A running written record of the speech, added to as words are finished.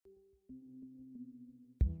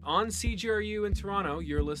On CGRU in Toronto,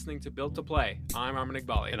 you're listening to Built to Play. I'm Armin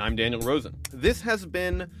Iqbali. And I'm Daniel Rosen. This has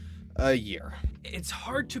been a year. It's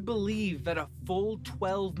hard to believe that a full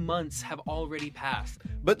 12 months have already passed.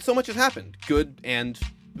 But so much has happened, good and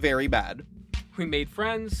very bad. We made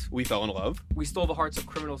friends. We fell in love. We stole the hearts of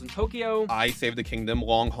criminals in Tokyo. I saved a kingdom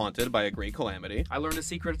long haunted by a great calamity. I learned the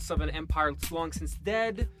secrets of an empire long since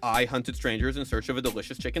dead. I hunted strangers in search of a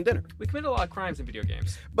delicious chicken dinner. We committed a lot of crimes in video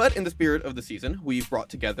games. But in the spirit of the season, we've brought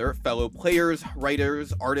together fellow players,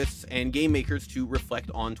 writers, artists, and game makers to reflect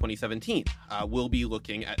on 2017. We'll be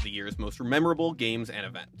looking at the year's most memorable games and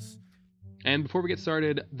events. And before we get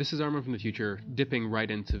started, this is Armin from the future, dipping right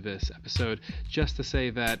into this episode, just to say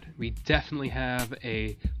that we definitely have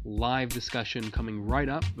a live discussion coming right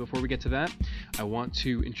up. Before we get to that, I want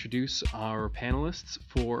to introduce our panelists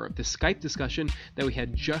for the Skype discussion that we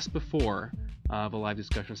had just before the live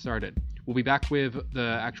discussion started. We'll be back with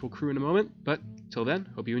the actual crew in a moment, but till then,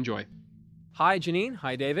 hope you enjoy. Hi, Janine.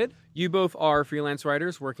 Hi, David. You both are freelance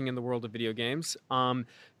writers working in the world of video games.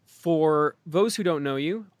 For those who don't know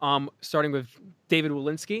you, starting with David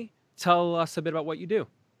Walensky, tell us a bit about what you do.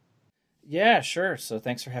 Yeah, sure. So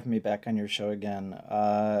thanks for having me back on your show again.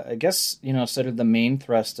 I guess, sort of the main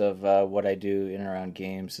thrust of what I do in and around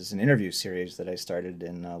games is an interview series that I started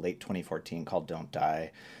in late 2014 called Don't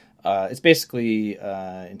Die. It's basically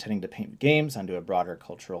intending to paint games onto a broader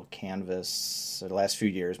cultural canvas. So the last few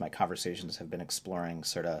years, my conversations have been exploring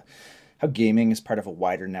sort of how gaming is part of a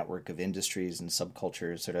wider network of industries and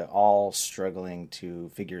subcultures, sort of all struggling to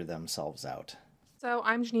figure themselves out. So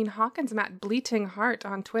I'm Janine Hawkins. I'm at Bleating Heart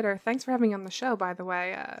on Twitter. Thanks for having me on the show, by the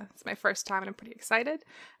way. It's my first time and I'm pretty excited.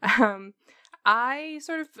 I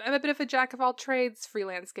sort of am a bit of a jack of all trades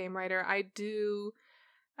freelance game writer. I do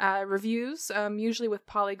reviews, usually with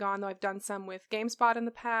Polygon, though I've done some with GameSpot in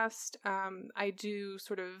the past. I do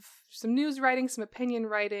sort of some news writing, some opinion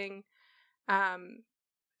writing,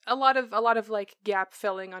 a lot of like gap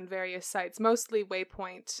filling on various sites, mostly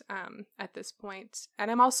Waypoint at this point. And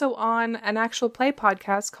I'm also on an actual play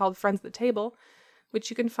podcast called Friends at the Table, which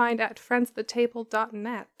you can find at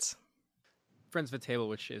friendsathetable.net. Friends of the Table,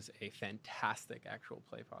 which is a fantastic actual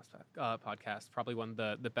play podcast, probably one of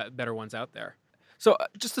the better ones out there. So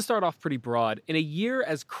just to start off pretty broad, in a year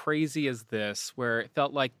as crazy as this, where it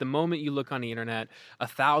felt like the moment you look on the internet,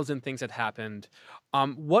 1,000 things had happened,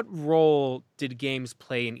 what role did games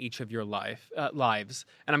play in each of your lives?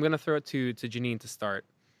 And I'm going to throw it to Janine to start.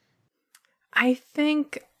 I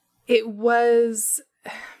think it was...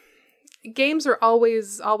 Games are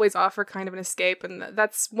always offer kind of an escape, and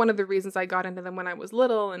that's one of the reasons I got into them when I was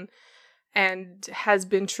little, and has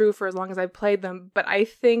been true for as long as I've played them. But I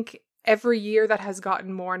think every year that has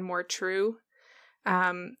gotten more and more true.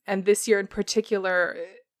 And this year in particular,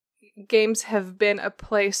 games have been a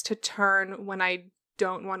place to turn when I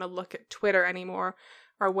don't want to look at Twitter anymore,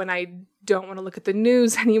 or when I don't want to look at the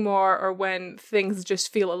news anymore, or when things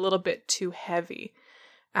just feel a little bit too heavy.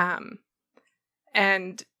 And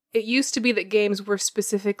it used to be that games were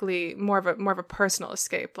specifically more of a personal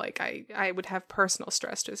escape. Like I would have personal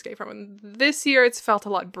stress to escape from. And this year it's felt a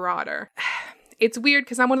lot broader. It's weird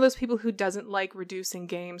because I'm one of those people who doesn't like reducing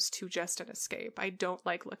games to just an escape. I don't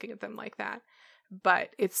like looking at them like that.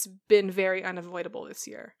 But it's been very unavoidable this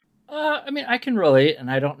year. I can relate, and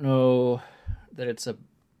I don't know that it's a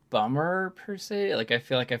bummer per se. Like, I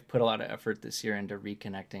feel like I've put a lot of effort this year into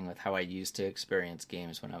reconnecting with how I used to experience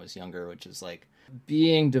games when I was younger, which is like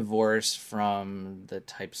being divorced from the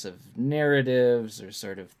types of narratives or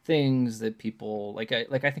sort of things that people like.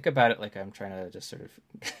 I think about it like I'm trying to just sort of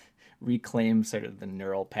reclaim sort of the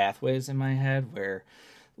neural pathways in my head where,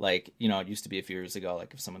 like, it used to be a few years ago,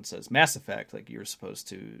 like if someone says Mass Effect, like you're supposed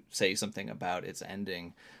to say something about its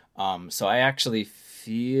ending. So I actually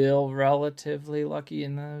feel relatively lucky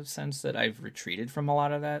in the sense that I've retreated from a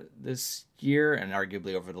lot of that this year and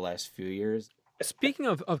arguably over the last few years. Speaking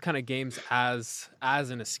of kind of games as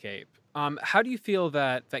an escape, how do you feel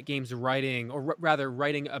that games writing, or rather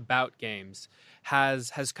writing about games,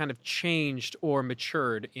 has kind of changed or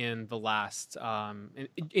matured in the last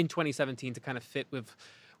in 2017 to kind of fit with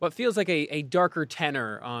what feels like a darker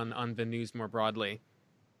tenor on the news more broadly?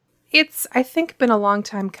 It's, I think, been a long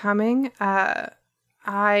time coming.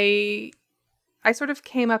 I sort of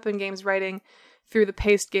came up in games writing through the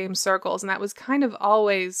paced game circles, and that was kind of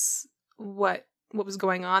always what was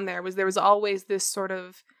going on there. There was always this sort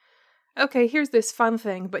of, okay, here's this fun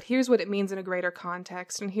thing, but here's what it means in a greater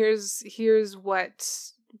context, and here's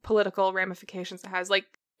what political ramifications it has. Like,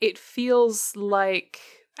 it feels like,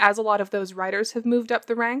 as a lot of those writers have moved up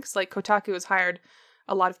the ranks, like Kotaku has hired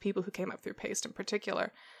a lot of people who came up through Paste in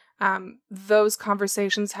particular, those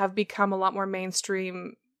conversations have become a lot more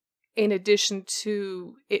mainstream in addition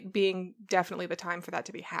to it being definitely the time for that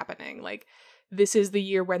to be happening. Like, this is the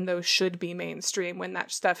year when those should be mainstream, when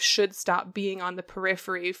that stuff should stop being on the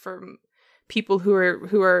periphery from people who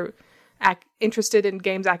are interested in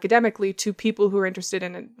games academically to people who are interested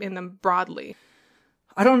in them broadly.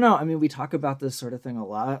 I don't know. I mean, we talk about this sort of thing a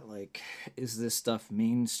lot. Like, is this stuff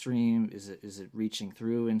mainstream? Is it reaching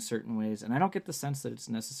through in certain ways? And I don't get the sense that it's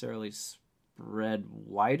necessarily spread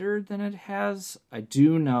wider than it has. I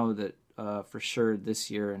do know that for sure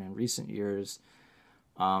this year and in recent years,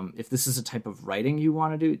 if this is a type of writing you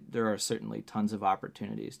want to do, there are certainly tons of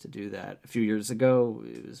opportunities to do that. A few years ago,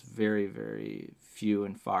 it was very, very few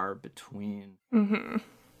and far between. Mm-hmm.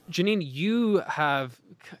 Janine, you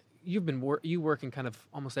work in kind of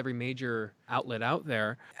almost every major outlet out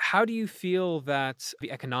there. How do you feel that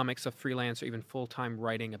the economics of freelance or even full-time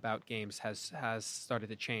writing about games has started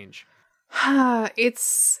to change?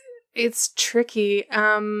 It's tricky.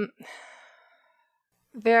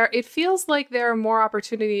 It feels like there are more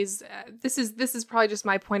opportunities. This is probably just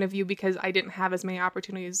my point of view because I didn't have as many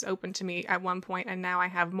opportunities open to me at one point, and now I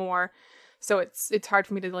have more. So it's hard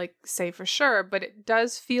for me to like say for sure, but it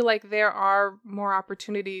does feel like there are more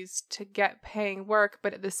opportunities to get paying work,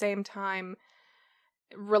 but at the same time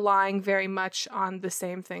relying very much on the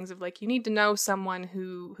same things of like, you need to know someone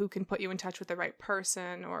who can put you in touch with the right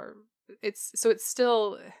person, or it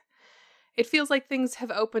feels like things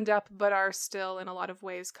have opened up but are still in a lot of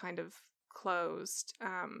ways kind of closed.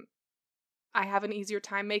 I have an easier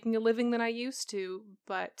time making a living than I used to,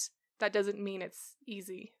 but that doesn't mean it's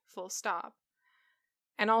easy, full stop.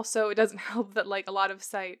 And also it doesn't help that like a lot of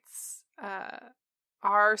sites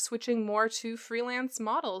are switching more to freelance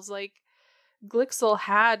models. Like Glixel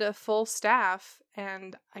had a full staff,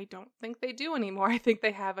 and I don't think they do anymore. I think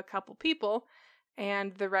they have a couple people,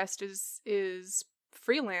 and the rest is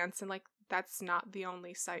freelance, and like that's not the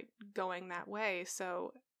only site going that way.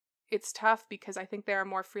 So it's tough because I think there are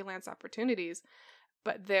more freelance opportunities,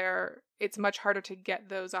 but it's much harder to get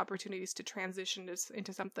those opportunities to transition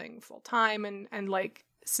into something full time and like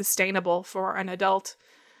sustainable for an adult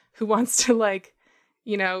who wants to like,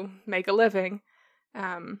 make a living.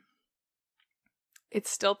 It's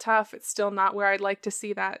still tough. It's still not where I'd like to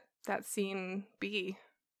see that scene be.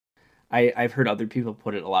 I've heard other people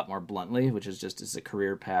put it a lot more bluntly, which is just as a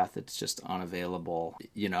career path, it's just unavailable.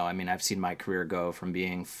 I mean, I've seen my career go from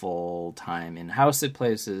being full-time in-house at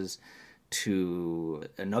places to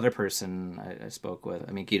another person I spoke with.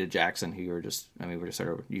 I mean, Gita Jackson, who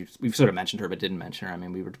we've sort of mentioned her, but didn't mention her. I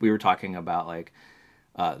mean, we were talking about like,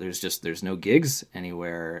 there's no gigs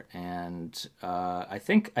anywhere, and I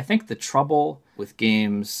think the trouble with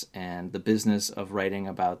games and the business of writing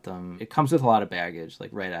about them, it comes with a lot of baggage, like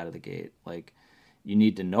right out of the gate. Like, you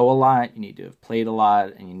need to know a lot, you need to have played a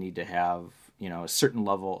lot, and you need to have a certain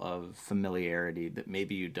level of familiarity that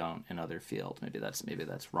maybe you don't in other fields. Maybe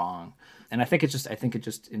that's wrong, and I think it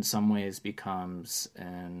just in some ways becomes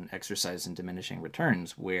an exercise in diminishing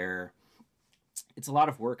returns where it's a lot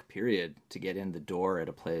of work, period, to get in the door at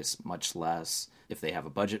a place, much less if they have a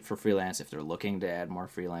budget for freelance, if they're looking to add more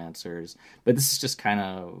freelancers. But this is just kind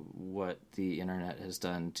of what the internet has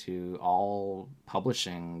done to all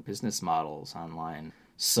publishing business models online.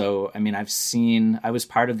 So, I mean, I was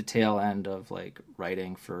part of the tail end of like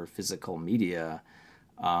writing for physical media.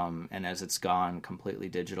 And as it's gone completely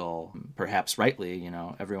digital, perhaps rightly,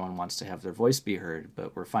 everyone wants to have their voice be heard,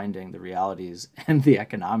 but we're finding the realities and the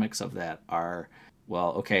economics of that are,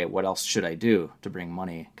 well, okay, what else should I do to bring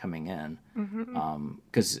money coming in?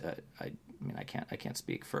 Because I can't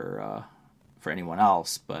speak for anyone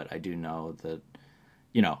else, but I do know that,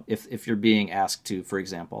 if you're being asked to, for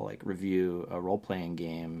example, like review a role-playing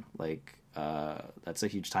game, like that's a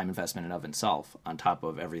huge time investment in of itself on top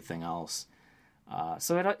of everything else.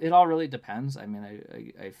 So it all really depends. I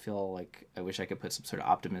mean, I feel like I wish I could put some sort of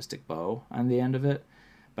optimistic bow on the end of it,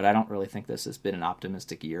 but I don't really think this has been an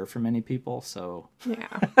optimistic year for many people. So yeah,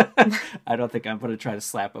 I don't think I'm going to try to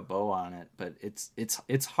slap a bow on it. But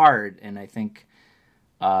it's hard, and I think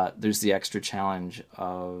there's the extra challenge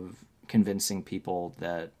of convincing people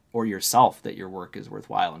or yourself that your work is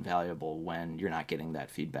worthwhile and valuable when you're not getting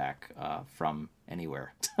that feedback from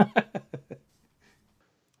anywhere.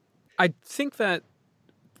 I think that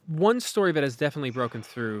one story that has definitely broken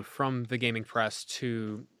through from the gaming press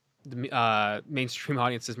to the mainstream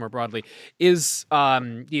audiences more broadly is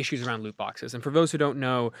the issues around loot boxes. And for those who don't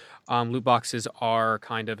know, loot boxes are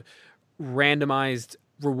kind of randomized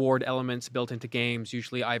reward elements built into games,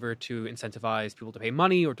 usually either to incentivize people to pay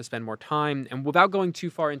money or to spend more time. And without going too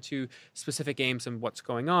far into specific games and what's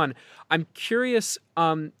going on, I'm curious,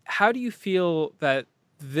 how do you feel that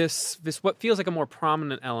this what feels like a more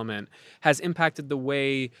prominent element has impacted the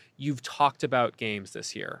way you've talked about games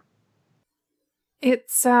this year?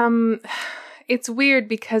 It's weird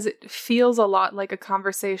because it feels a lot like a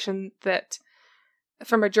conversation that,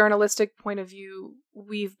 from a journalistic point of view,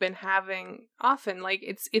 we've been having often. Like,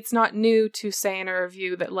 it's not new to say in a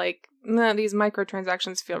review that, like, nah, these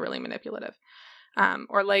microtransactions feel really manipulative.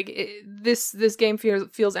 Or like this game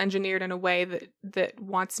feels engineered in a way that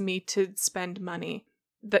wants me to spend money,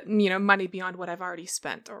 that, you know, money beyond what I've already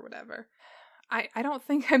spent or whatever. I don't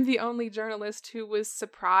think I'm the only journalist who was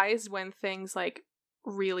surprised when things like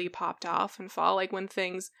really popped off and fall, like when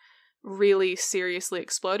things really seriously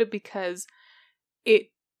exploded, because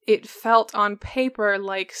it felt on paper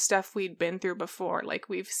like stuff we'd been through before. Like,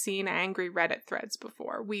 we've seen angry Reddit threads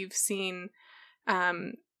before. We've seen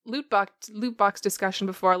loot box discussion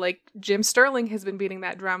before. Like, Jim Sterling has been beating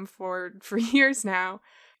that drum for years now.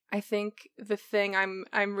 I think the thing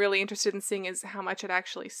I'm really interested in seeing is how much it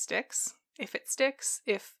actually sticks. If it sticks,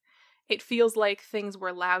 if it feels like things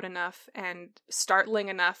were loud enough and startling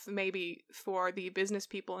enough, maybe for the business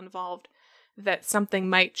people involved, that something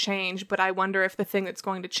might change. But I wonder if the thing that's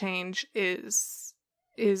going to change is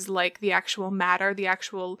like the actual matter, the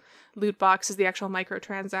actual loot boxes, the actual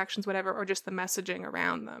microtransactions, whatever, or just the messaging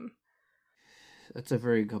around them. That's a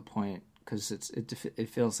very good point, because it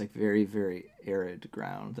feels like very, very arid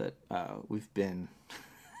ground that we've been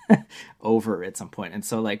over at some point. And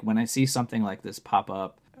so, like, when I see something like this pop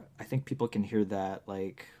up, I think people can hear that,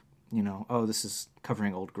 like, you know, oh, this is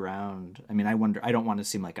covering old ground. I mean, I don't want to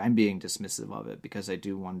seem like I'm being dismissive of it, because I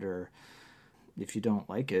do wonder, if you don't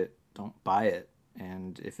like it, don't buy it.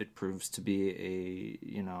 And if it proves to be a,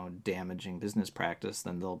 you know, damaging business practice,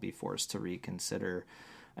 then they'll be forced to reconsider.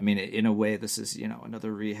 I mean, in a way, this is, you know,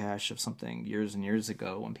 another rehash of something years and years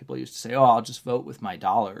ago when people used to say, oh, I'll just vote with my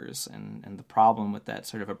dollars. And the problem with that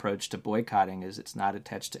sort of approach to boycotting is it's not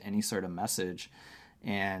attached to any sort of message.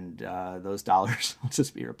 And those dollars will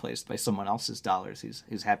just be replaced by someone else's dollars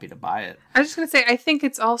who's happy to buy it. I was just going to say, I think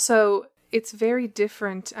it's very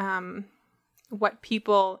different what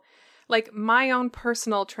people, like, my own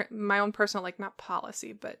personal, like, not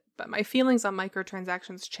policy, but my feelings on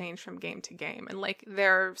microtransactions change from game to game. And, like,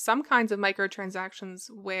 there are some kinds of microtransactions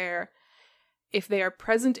where if they are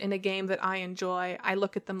present in a game that I enjoy, I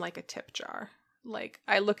look at them like a tip jar. Like,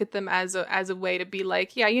 I look at them as a way to be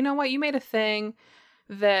like, yeah, you know what, you made a thing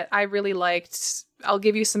that I really liked. I'll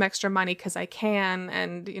give you some extra money because I can,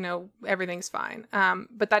 and, you know, everything's fine.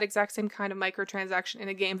 But that exact same kind of microtransaction in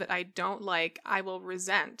a game that I don't like, I will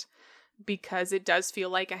resent, because it does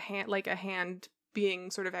feel like a hand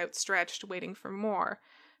being sort of outstretched, waiting for more.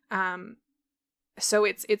 So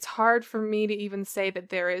it's hard for me to even say that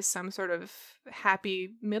there is some sort of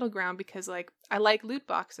happy middle ground, because, like, I like loot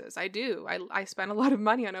boxes. I do. I spent a lot of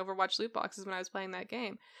money on Overwatch loot boxes when I was playing that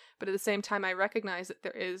game. But at the same time, I recognize that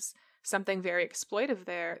there is something very exploitive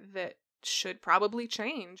there that should probably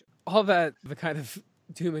change. All that, the kind of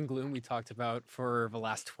doom and gloom we talked about for the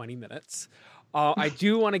last 20 minutes, I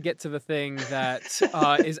do want to get to the thing that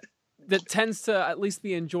that tends to at least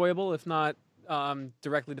be enjoyable, if not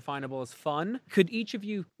directly definable as fun. Could each of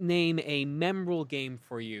you name a memorable game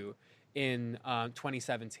for you in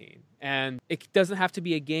 2017? And it doesn't have to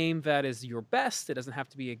be a game that is your best. It doesn't have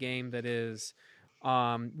to be a game that is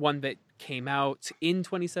one that came out in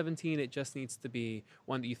 2017. It just needs to be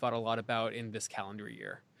one that you thought a lot about in this calendar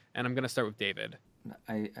year. And I'm going to start with David.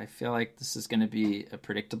 I feel like this is going to be a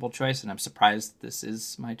predictable choice, and I'm surprised this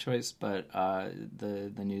is my choice, but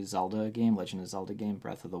the new Zelda game, Legend of Zelda game,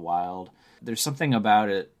 Breath of the Wild, there's something about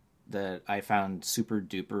it that I found super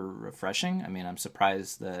duper refreshing. I mean, I'm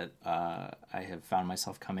surprised that I have found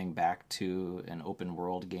myself coming back to an open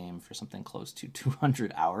world game for something close to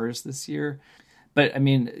 200 hours this year. But I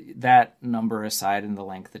mean, that number aside and the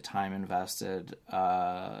length of time invested,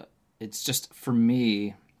 it's just, for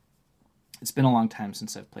me, it's been a long time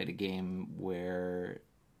since I've played a game where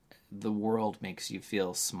the world makes you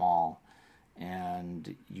feel small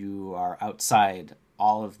and you are outside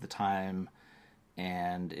all of the time,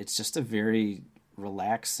 and it's just a very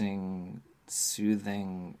relaxing,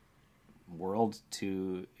 soothing world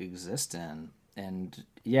to exist in. And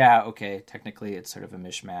yeah, okay, technically it's sort of a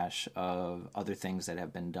mishmash of other things that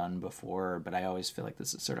have been done before, but I always feel like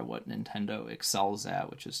this is sort of what Nintendo excels at,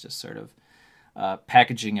 which is just sort of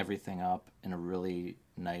packaging everything up in a really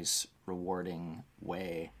nice, rewarding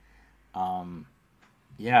way.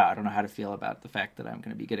 Yeah, I don't know how to feel about the fact that I'm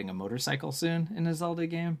going to be getting a motorcycle soon in a Zelda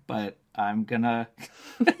game, but I'm going to...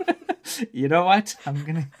 You know what? I'm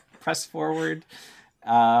going to press forward.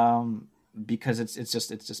 because it's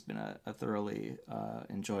just been a thoroughly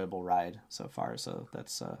enjoyable ride so far. So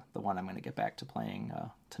that's the one I'm going to get back to playing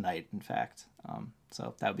tonight, in fact.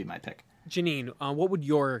 So that would be my pick. Janine, what would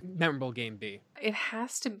your memorable game be? It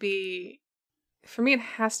has to be, for me, it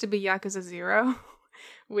has to be Yakuza 0,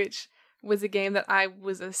 which was a game that I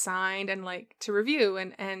was assigned and like to review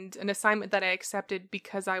and an assignment that I accepted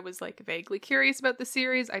because I was like vaguely curious about the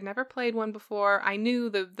series. I'd never played one before. I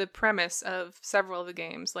knew the premise of several of the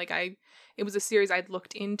games. Like it was a series I'd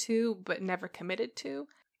looked into but never committed to.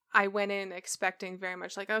 I went in expecting very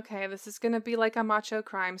much like, okay, this is going to be like a macho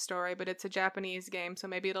crime story, but it's a Japanese game, so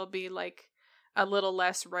maybe it'll be like a little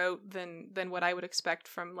less rote than what I would expect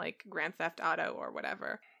from like Grand Theft Auto or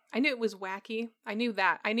whatever. I knew it was wacky. I knew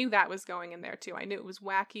that was going in there too. I knew it was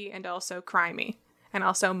wacky and also crimey and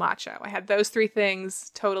also macho. I had those three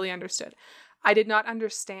things totally understood. I did not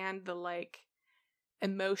understand the like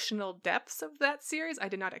emotional depths of that series. I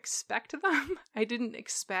did not expect them. I didn't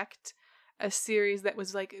expect a series that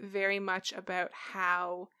was like very much about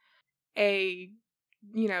how a,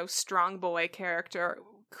 you know, strong boy character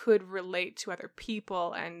could relate to other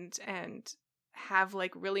people and have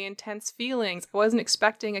like really intense feelings. I wasn't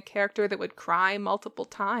expecting a character that would cry multiple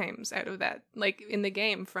times out of that, like in the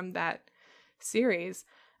game from that series.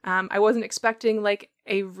 I wasn't expecting like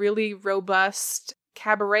a really robust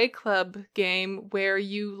cabaret club game where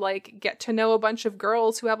you like get to know a bunch of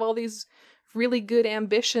girls who have all these really good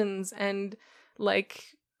ambitions and like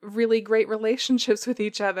really great relationships with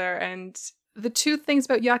each other. And the two things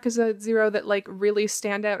about Yakuza 0 that like really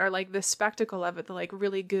stand out are like the spectacle of it, the like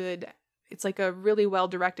really good, it's like a really well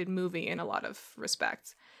directed movie in a lot of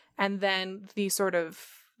respects. And then the sort of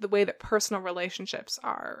the way that personal relationships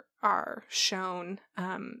are shown.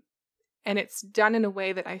 And it's done in a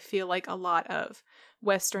way that I feel like a lot of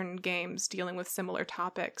Western games dealing with similar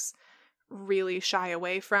topics really shy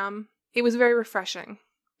away from. It was very refreshing.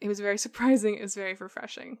 It was very surprising. It was very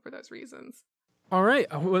refreshing for those reasons. All right.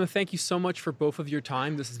 I want to thank you so much for both of your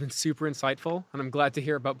time. This has been super insightful, and I'm glad to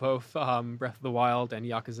hear about both Breath of the Wild and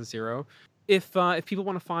Yakuza 0. If people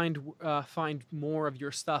want to find more of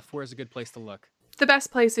your stuff, where's a good place to look? The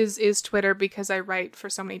best place is Twitter because I write for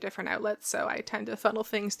so many different outlets, so I tend to funnel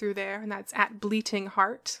things through there, and that's at Bleating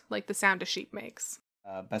Heart, like the sound a sheep makes.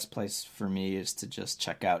 Best place for me is to just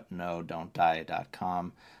check out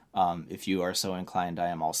nodon'tdie.com. If you are so inclined, I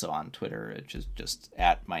am also on Twitter, which is just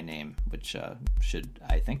at my name, which should,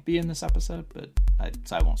 I think, be in this episode, but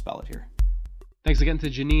I won't spell it here. Thanks again to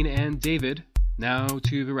Janine and David. Now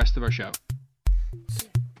to the rest of our show.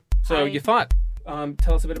 So, Yifat,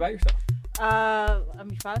 tell us a bit about yourself.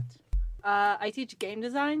 I'm Yifat. I teach game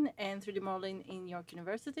design and 3D modeling in York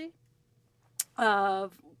University.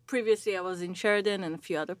 Previously, I was in Sheridan and a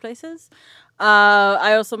few other places.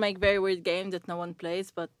 I also make very weird games that no one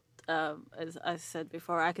plays, but as I said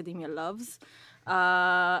before, academia loves.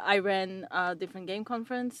 I ran a different game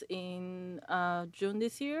conference in June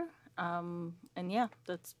this year. And yeah,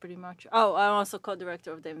 that's pretty much... Oh, I'm also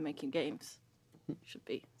co-director of David Making Games. Should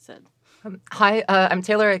be said. Hi, I'm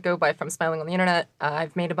Taylor. I go by From Smiling on the Internet.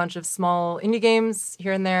 I've made a bunch of small indie games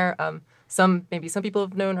here and there. Some people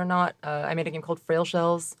have known or not. I made a game called Frail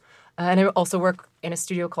Shells. And I also work in a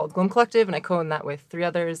studio called Gloom Collective, and I co-own that with 3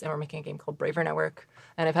 others, and we're making a game called Braver Network.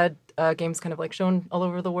 And I've had games kind of like shown all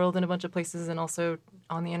over the world in a bunch of places and also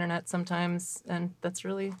on the internet sometimes, and that's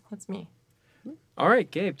me. All right,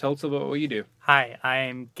 Gabe, tell us about what you do. Hi,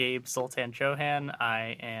 I'm Gabe Sultan Johan.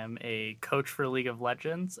 I am a coach for League of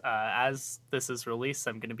Legends. As this is released,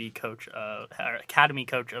 I'm going to be academy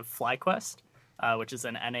coach of FlyQuest, which is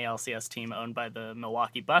an NALCS team owned by the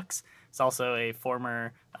Milwaukee Bucks. It's also a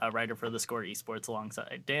former writer for the Score Esports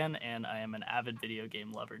alongside Dan, and I am an avid video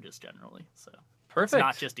game lover just generally. So perfect. It's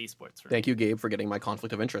not just esports for me. Thank you, Gabe, for getting my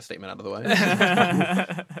conflict of interest statement out of the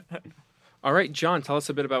way. All right, John, tell us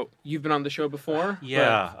a bit about, you've been on the show before.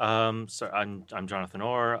 Yeah, so I'm Jonathan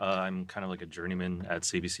Orr. I'm kind of like a journeyman at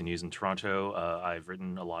CBC News in Toronto. I've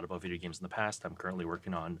written a lot about video games in the past. I'm currently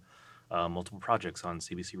working on multiple projects on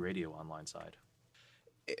CBC Radio online side.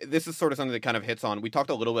 This is sort of something that kind of hits on. We talked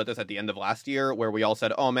a little bit about this at the end of last year where we all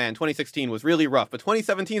said, oh man, 2016 was really rough, but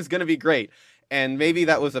 2017 is going to be great. And maybe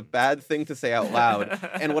that was a bad thing to say out loud.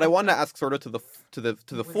 And what I wanted to ask sort of to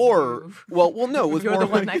the floor, well, no, was You're more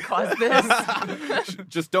the one that caused this.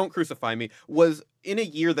 Just don't crucify me. Was in a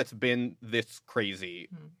year that's been this crazy,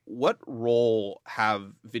 what role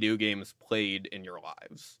have video games played in your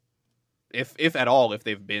lives? If at all, if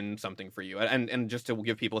they've been something for you. And just to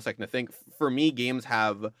give people a second to think, for me, games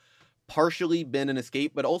have partially been an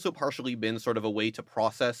escape, but also partially been sort of a way to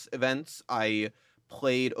process events. I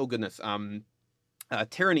played,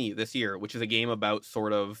 Tyranny this year, which is a game about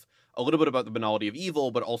sort of a little bit about the banality of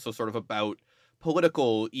evil, but also sort of about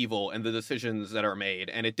political evil and the decisions that are made.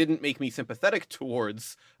 And it didn't make me sympathetic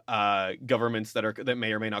towards governments that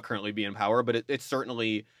may or may not currently be in power, but it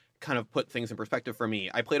certainly kind of put things in perspective for me.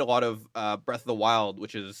 I played a lot of Breath of the Wild,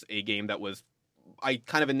 which is a game that I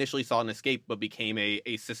kind of initially saw an escape, but became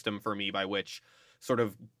a system for me by which sort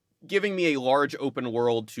of giving me a large open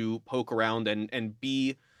world to poke around and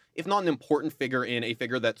be, if not an important figure, in a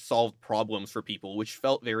figure that solved problems for people, which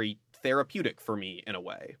felt very therapeutic for me in a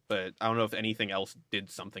way. But I don't know if anything else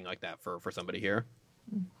did something like that for somebody here.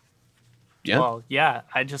 Yeah. Well, yeah,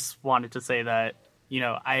 I just wanted to say that,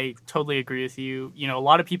 I totally agree with you. A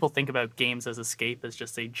lot of people think about games as escape as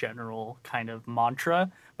just a general kind of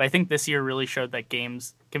mantra, but I think this year really showed that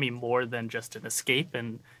games can be more than just an escape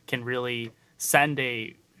and can really send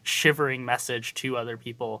a shivering message to other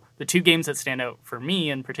people. The two games that stand out for me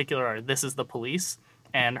in particular are This Is the Police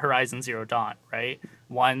and Horizon Zero Dawn, right?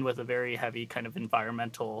 One with a very heavy kind of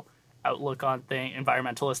environmentalist outlook on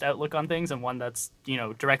things, and one that's,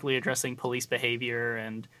 directly addressing police behavior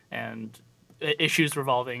and issues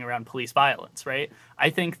revolving around police violence, right?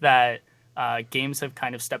 I think that games have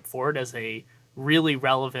kind of stepped forward as a really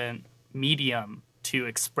relevant medium to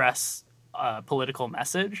express political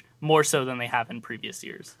message, more so than they have in previous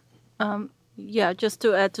years. Yeah, just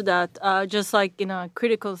to add to that, just like in a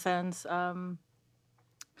critical sense,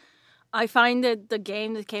 I find that the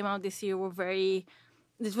game that came out this year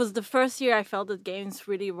this was the first year I felt that games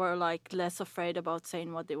really were like less afraid about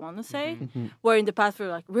saying what they want to say. Mm-hmm. Where in the past we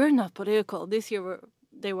were like, we're not political. This year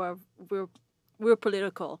we're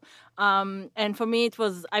political. And for me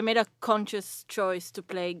I made a conscious choice to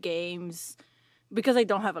play games because I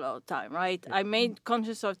don't have a lot of time, right? I made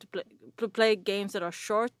conscious choice to play games that are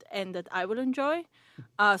short and that I will enjoy.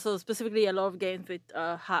 So specifically a lot of games with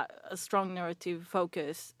a strong narrative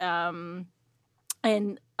focus.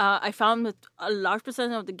 And I found that a large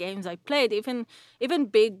percent of the games I played, even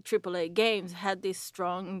big AAA games, had this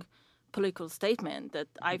strong political statement that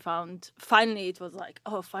I found. Finally, it was like,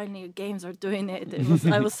 oh, finally games are doing it.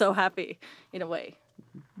 I was so happy in a way.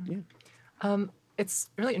 Yeah. It's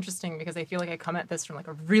really interesting because I feel like I come at this from like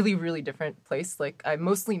a really, really different place. Like I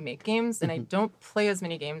mostly make games and I don't play as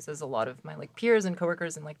many games as a lot of my like peers and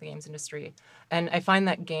coworkers in like the games industry. And I find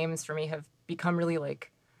that games for me have become really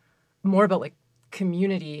like more about like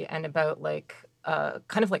community and about like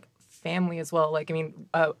kind of like family as well. Like, I mean,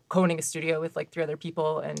 co-owning a studio with like 3 other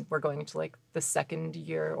people and we're going into like the second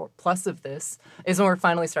year or plus of this is when we're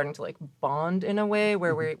finally starting to like bond in a way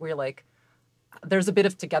where we're like, there's a bit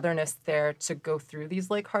of togetherness there to go through these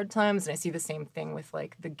like hard times. And I see the same thing with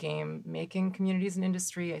like the game making communities and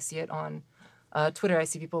industry. I see it on Twitter. I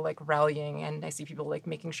see people like rallying and I see people like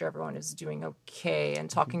making sure everyone is doing okay and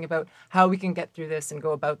talking about how we can get through this and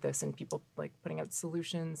go about this, and people like putting out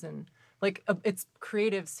solutions, and like it's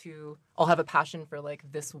creatives who all have a passion for like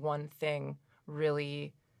this one thing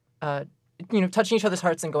really touching each other's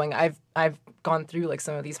hearts and going, I've gone through like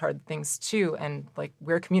some of these hard things too, and like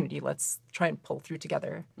we're a community, let's try and pull through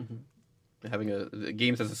together. Mm-hmm. Having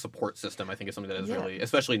games as a support system, I think, is something that is really,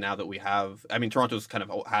 especially now that we have, I mean, Toronto's kind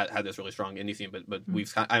of had this really strong indie scene, but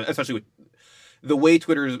we've, especially with the way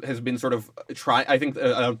Twitter has been sort of I think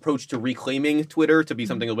an approach to reclaiming Twitter to be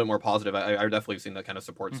something a little bit more positive. I've definitely seen that kind of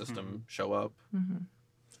support system show up. Mm-hmm.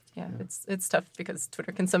 Yeah, it's tough because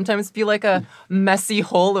Twitter can sometimes be like a messy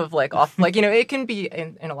hole of like off, like, it can be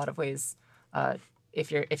in a lot of ways.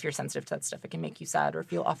 If you're sensitive to that stuff, it can make you sad or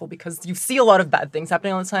feel awful because you see a lot of bad things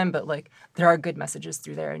happening all the time. But like there are good messages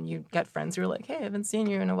through there, and you get friends who are like, "Hey, I haven't seen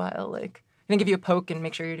you in a while. Like, I can give you a poke and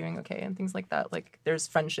make sure you're doing okay," and things like that. Like there's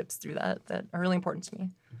friendships through that are really important to me.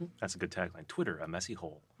 That's a good tagline. Twitter, a messy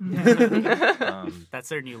hole. That's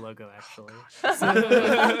their new logo, actually.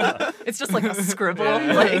 It's just like a scribble.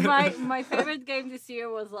 My favorite game this year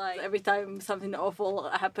was like every time something awful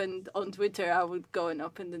happened on Twitter, I would go and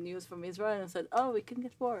open the news from Israel and said, "Oh, it can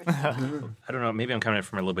get worse." I don't know. Maybe I'm coming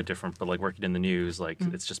from a little bit different, but like working in the news, like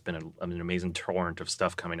it's just been an amazing torrent of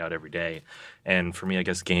stuff coming out every day. And for me, I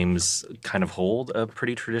guess games kind of hold a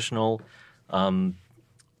pretty traditional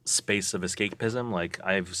space of escapism. Like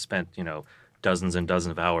I've spent, dozens and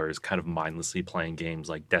dozens of hours kind of mindlessly playing games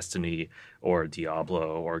like Destiny or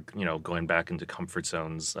Diablo, or, going back into comfort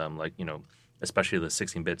zones, especially the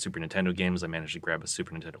 16-bit Super Nintendo games. I managed to grab a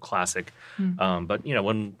Super Nintendo Classic. But,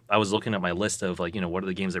 when I was looking at my list of like, what are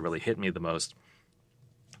the games that really hit me the most,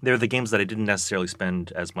 they're the games that I didn't necessarily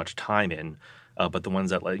spend as much time in, but the ones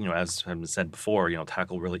that, like, as I've said before,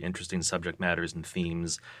 tackle really interesting subject matters and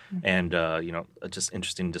themes, and just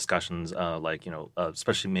interesting discussions,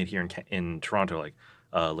 especially made here in Toronto, like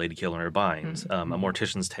Lady Killer and Her Binds, A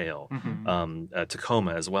Mortician's Tale,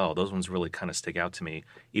 Tacoma as well. Those ones really kind of stick out to me,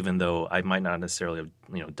 even though I might not necessarily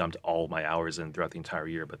have dumped all my hours in throughout the entire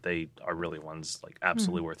year, but they are really ones like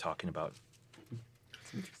absolutely worth talking about.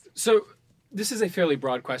 So this is a fairly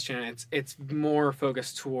broad question, and it's more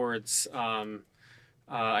focused towards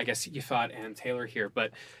I guess Yifat and Taylor here,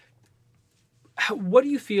 but what do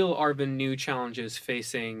you feel are the new challenges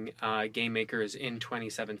facing game makers in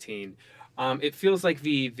 2017? It feels like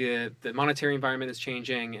the monetary environment is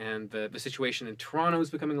changing, and the situation in Toronto is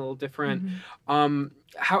becoming a little different.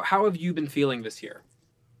 How have you been feeling this year?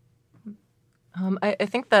 I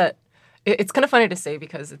think that it's kind of funny to say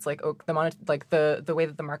because it's like the way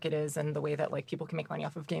that the market is and the way that like people can make money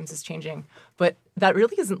off of games is changing, but that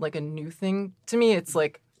really isn't like a new thing to me. It's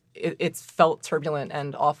like it's felt turbulent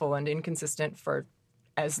and awful and inconsistent for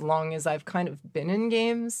as long as I've kind of been in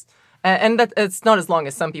games. And that it's not as long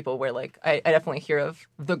as some people where like I definitely hear of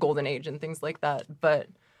the golden age and things like that. But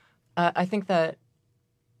I think that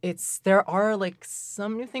there are like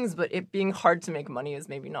some new things, but it being hard to make money is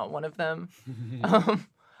maybe not one of them.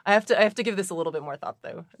 I have to give this a little bit more thought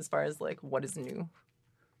though, as far as like what is new.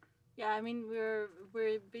 Yeah, I mean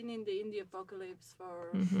we've been in the indie apocalypse for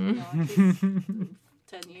at least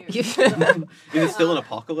 10 years. So, is it still an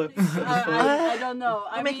apocalypse? I don't know.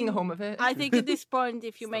 I'm making a home of it. I think at this point,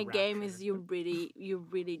 if you make games, you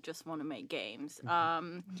really just want to make games. It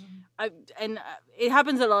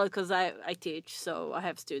happens a lot because I teach, so I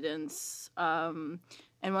have students, and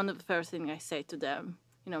one of the first things I say to them,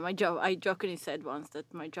 my job. I jokingly said once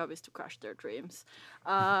that my job is to crush their dreams.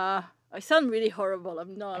 I sound really horrible.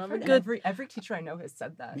 I'm not. I'm a good. Every teacher I know has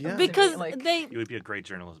said that. Yeah. Because You would be a great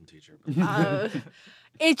journalism teacher.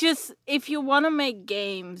 It just, if you want to make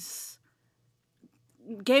games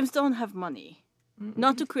don't have money,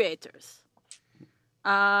 not to creators.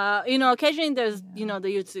 Occasionally there's the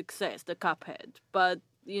huge success, the Cuphead, but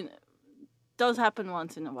does happen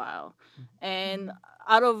once in a while, and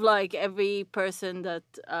out of like every person that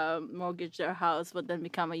mortgaged their house but then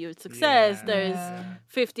become a huge success, there's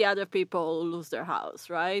 50 other people who lose their house,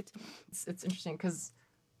 right? It's interesting because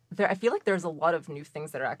I feel like there's a lot of new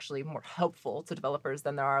things that are actually more helpful to developers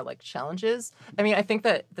than there are like challenges. I mean, I think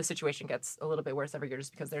that the situation gets a little bit worse every year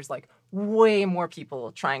just because there's like way more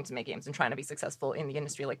people trying to make games and trying to be successful in the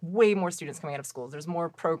industry, like way more students coming out of schools. There's more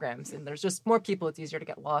programs and there's just more people. It's easier to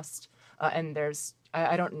get lost. And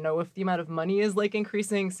I don't know if the amount of money is like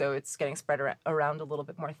increasing, so it's getting spread around a little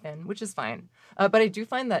bit more thin, which is fine. But I do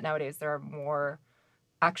find that nowadays there are more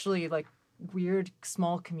actually like weird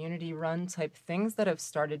small community run type things that have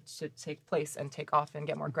started to take place and take off and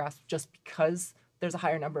get more grasp just because there's a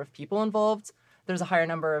higher number of people involved. There's a higher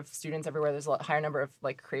number of students everywhere. There's a higher number of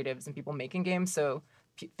like creatives and people making games. So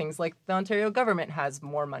things like the Ontario government has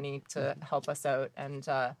more money to help us out, and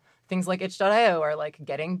things like itch.io are like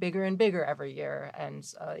getting bigger and bigger every year. And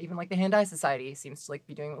even like the Hand-Eye Society seems to like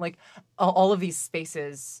be doing like all of these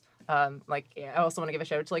spaces. I also want to give a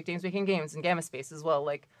shout out to like James Making Games and Gamma Space as well.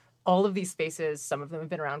 Like all of these spaces, some of them have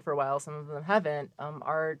been around for a while, some of them haven't,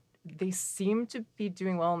 they seem to be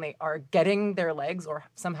doing well, and they are getting their legs, or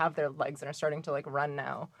some have their legs and are starting to like run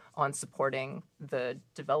now on supporting the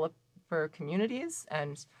developer communities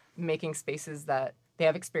and making spaces that they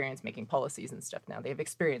have experience making policies and stuff now. They have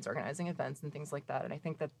experience organizing events and things like that. And I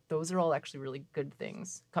think that those are all actually really good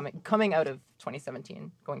things coming out of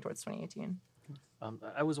 2017, going towards 2018.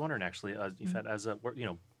 I was wondering actually, Yifat, as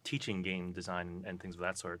teaching game design and things of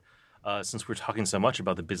that sort, since we're talking so much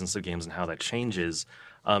about the business of games and how that changes,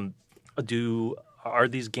 are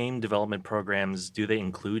these game development programs, do they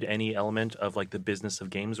include any element of like the business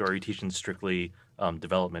of games, or are you teaching strictly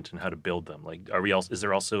development and how to build them? Like, is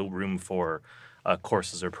there also room for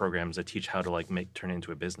courses or programs that teach how to like turn it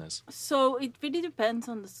into a business? So it really depends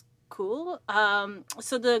on the school.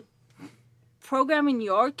 So the program in New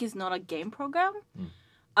York is not a game program.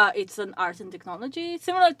 It's an art and technology,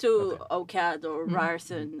 similar to OCAD or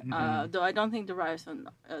Ryerson, though I don't think the Ryerson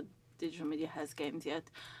digital media has games yet.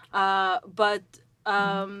 But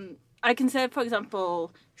I can say, for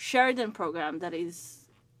example, Sheridan program that is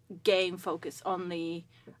game focused only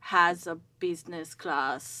has a business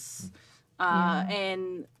class.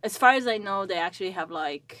 And as far as I know, they actually have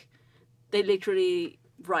they literally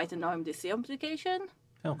write an OMDC application.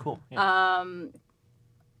 Oh, cool. Yeah.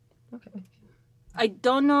 Okay. I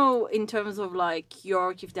don't know in terms of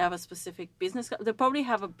York if they have a specific business class. They probably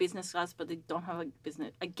have a business class, but they don't have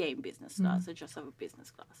a game business class. They just have a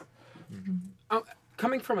business class.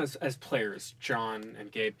 Coming from as players, John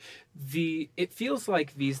and Gabe, it feels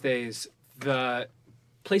like these days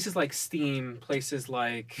places like Steam, places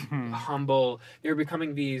like Humble, they're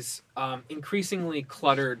becoming these increasingly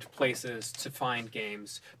cluttered places to find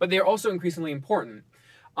games, but they're also increasingly important.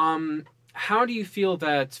 How do you feel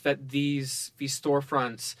that these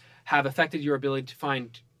storefronts have affected your ability to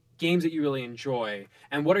find games that you really enjoy,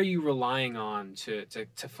 and what are you relying on to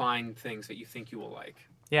find things that you think you will like?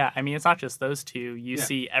 Yeah, I mean, it's not just those two. You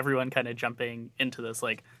see everyone kind of jumping into this,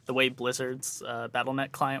 like the way Blizzard's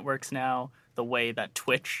Battle.net client works now, the way that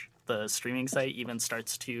Twitch, the streaming site, even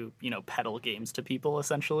starts to, peddle games to people,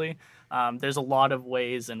 essentially. There's a lot of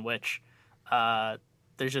ways in which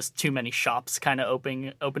there's just too many shops kind of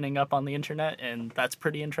opening up on the internet, and that's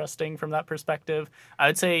pretty interesting from that perspective. I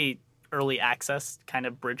would say early access, kind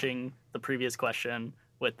of bridging the previous question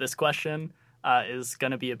with this question, is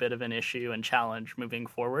going to be a bit of an issue and challenge moving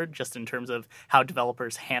forward, just in terms of how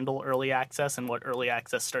developers handle early access and what early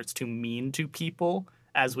access starts to mean to people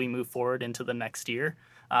as we move forward into the next year.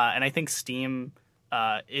 And I think Steam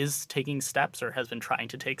is taking steps, or has been trying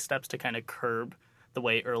to take steps, to kind of curb the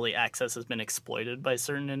way early access has been exploited by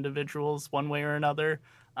certain individuals one way or another.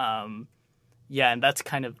 And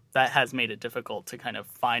that has made it difficult to kind of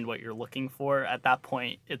find what you're looking for. At that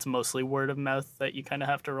point, it's mostly word of mouth that you kind of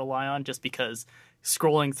have to rely on, just because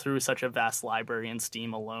scrolling through such a vast library in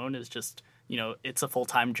Steam alone is just, it's a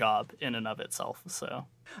full-time job in and of itself. So,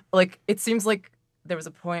 like, it seems like there was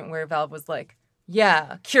a point where Valve was like,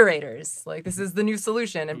 yeah, curators, like, this is the new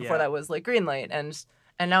solution. And before that was like Greenlight.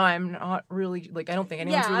 And now I'm not really, like, I don't think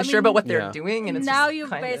anyone's really sure about what they're doing. And it's now just you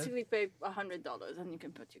basically pay $100 and you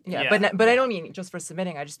can put your game. But I don't mean just for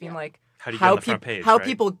submitting. I just mean like how do you get on the front page, how right?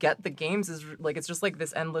 people get the games is like, it's just like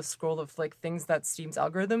this endless scroll of like things that Steam's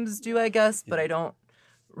algorithms do, I guess. But I don't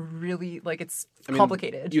really, like, it's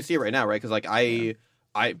complicated. You see it right now, right? Because like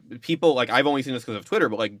people, like, I've only seen this because of Twitter,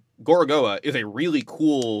 but like Gorogoa is a really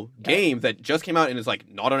cool game that just came out and is like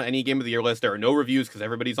not on any Game of the Year list. There are no reviews because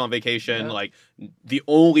everybody's on vacation. Like, the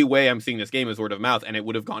only way I'm seeing this game is word of mouth, and it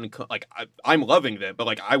would have gone like I'm loving it, but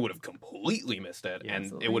like I would have completely missed it, and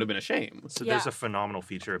absolutely. it would have been a shame. So there's a phenomenal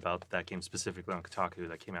feature about that game specifically on Kotaku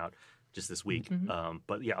that came out just this week.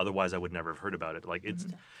 But yeah, otherwise I would never have heard about it. Like, it's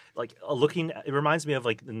like it reminds me of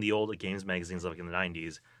like in the old games magazines, like in the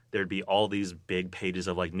 90s. There'd be all these big pages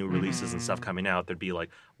of like new releases and stuff coming out. There'd be like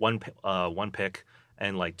one pick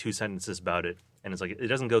and like 2 sentences about it, and it's like it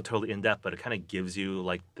doesn't go totally in depth, but it kind of gives you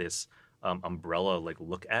like this umbrella like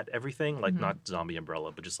look at everything, like not zombie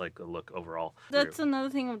umbrella, but just like a look overall. That's another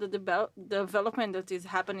thing of the development that is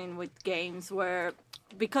happening with games, where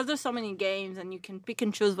because there's so many games and you can pick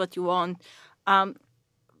and choose what you want.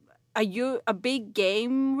 A big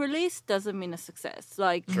game release doesn't mean a success.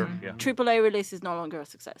 Like, AAA release is no longer a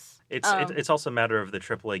success. It's also a matter of the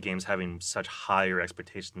AAA games having such higher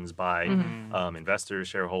expectations by investors,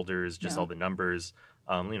 shareholders, just all the numbers.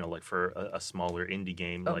 Like for a smaller indie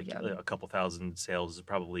game, a couple thousand sales is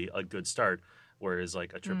probably a good start. Whereas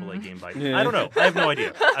like a AAA game by I don't know, I have no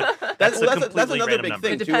idea. That's another big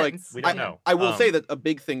thing too. Like, we don't know. I will say that a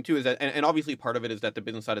big thing too is that, and obviously part of it is that the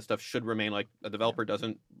business side of stuff should remain like a developer,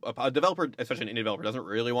 especially an indie developer, doesn't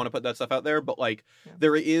really want to put that stuff out there. But like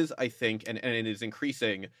there is, I think, and it is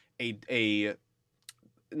increasing a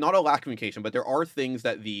not a lack of communication, but there are things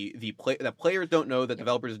that that players don't know that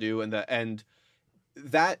developers do, and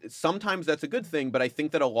that sometimes that's a good thing. But I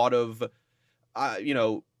think that a lot of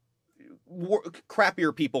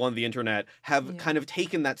crappier people on the internet have kind of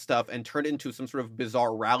taken that stuff and turned it into some sort of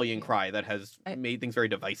bizarre rallying cry that has made things very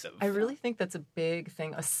divisive. I really think that's a big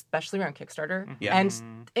thing, especially around Kickstarter. Yeah.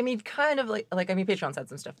 And I mean, kind of like Patreon's had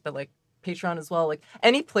some stuff, but like Patreon as well, like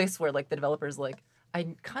any place where like the developers like,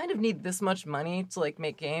 I kind of need this much money to like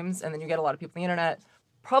make games, and then you get a lot of people on the internet,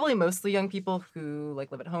 probably mostly young people who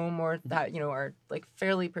like live at home or that are like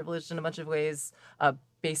fairly privileged in a bunch of ways,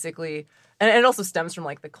 basically. And it also stems from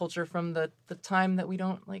like the culture from the time that we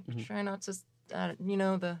don't like try not to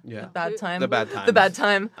the bad time. The bad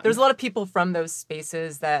time. There's a lot of people from those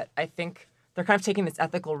spaces that I think they're kind of taking this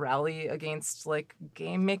ethical rally against like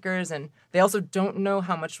game makers, and they also don't know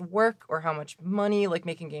how much work or how much money like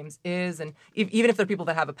making games is. And even if they're people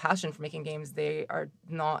that have a passion for making games, they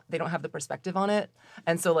don't have the perspective on it.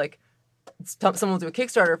 And so like someone will do a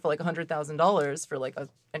Kickstarter for like $100,000 for like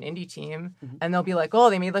an indie team, and they'll be like,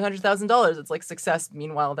 oh, they made like $100,000. It's like success.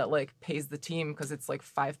 Meanwhile, that like pays the team because it's like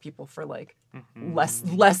 5 people for like less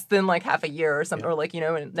than like half a year or something, or like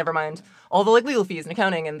and never mind all the like legal fees and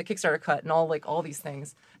accounting and the Kickstarter cut and all these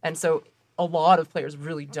things. And so a lot of players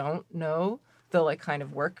really don't know the like kind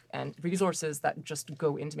of work and resources that just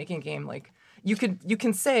go into making a game. Like you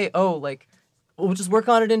can say, oh, like, we'll just work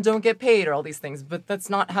on it and don't get paid or all these things, but that's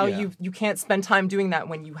not how you can't spend time doing that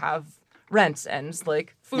when you have rent and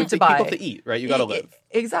like food You to take buy. people to eat, right? You gotta live.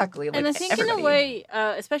 Exactly. Like, And I think everybody. in a way,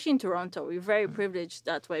 especially in Toronto, we're very privileged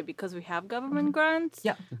that way because we have government grants.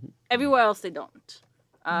 Yeah. Everywhere else they don't.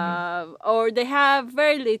 Or they have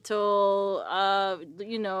very little.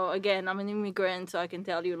 Again, I'm an immigrant, so I can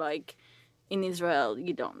tell you, like, in Israel,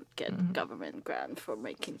 you don't get government grant for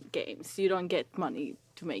making games. You don't get money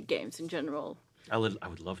to make games in general. I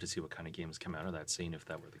would love to see what kind of games come out of that scene if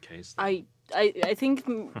that were the case. I think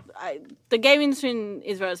the game industry in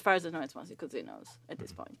Israel, as far as I know, it's mostly casinos at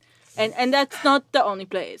this point. And that's not the only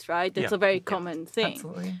place, right? That's a very common thing.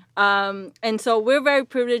 Absolutely. And so we're very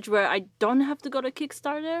privileged where I don't have to go to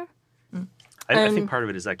Kickstarter. I think part of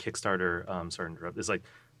it is that Kickstarter, sorry to interrupt, is like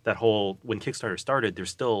that whole, when Kickstarter started,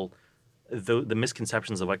 there's still the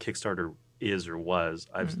misconceptions of what Kickstarter is or was,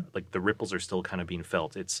 like the ripples are still kind of being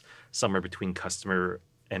felt. It's somewhere between customer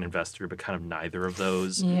and investor, but kind of neither of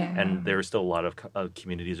those. Yeah. And there are still a lot of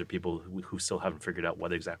communities or people who still haven't figured out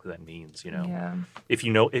what exactly that means. You know, Yeah. if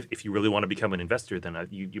you really want to become an investor, then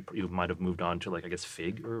you might have moved on to, like, I guess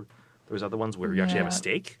Fig or those other ones where you actually have a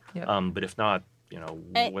stake. Yep. But if not, you know,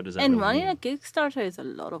 what does that And really running mean? a Kickstarter is a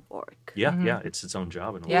lot of work. Yeah, it's its own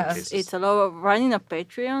job in a lot Yes. of cases. It's a lot of running a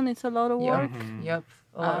Patreon. It's a lot of work. Yep.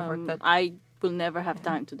 A lot of work that I will never have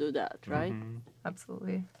time to do that, right?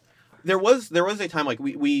 absolutely. There was a time, like,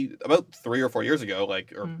 we about 3 or 4 years ago,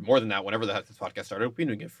 like, or more than that, whenever this podcast started, we've been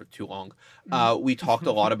doing it for too long. We talked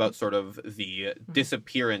a lot about sort of the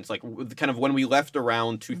disappearance, like, kind of when we left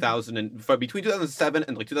around 2000 between 2007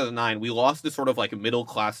 and like 2009, we lost this sort of like middle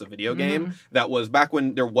class of video game that was back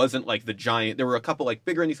when there wasn't like the giant. There were a couple like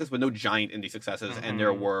bigger indie successes, but no giant indie successes, and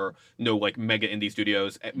there were no like mega indie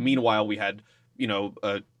studios. Meanwhile, we had, you know,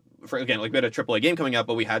 we had a AAA game coming out,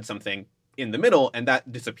 but we had something in the middle, and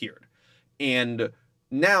that disappeared. And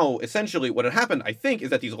now, essentially, what had happened, I think, is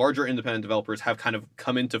that these larger independent developers have kind of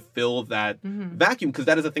come in to fill that vacuum, because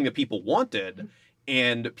that is a thing that people wanted,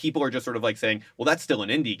 and people are just sort of like saying, "Well, that's still an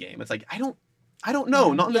indie game." It's like, I don't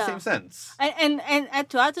know, not in the same sense. And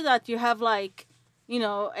to add to that, you have like, you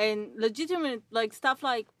know, and legitimate like stuff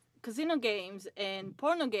like casino games and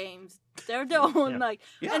porno games. They're their own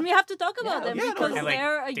and we have to talk about them because And, like,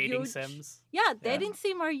 they're a dating huge. sims. Yeah, dating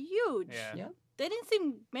sim are huge. Yeah. Dating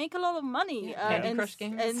sim make a lot of money. Candy Crush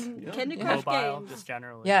games. And Candy Crush Mobile, games. just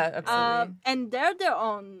generally. Yeah, absolutely. And they're their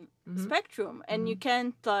own spectrum, and you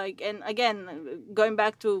can't like. And again, going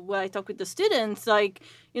back to what I talk with the students, like,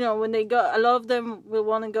 you know, when they go, a lot of them will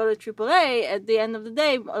want to go to AAA. At the end of the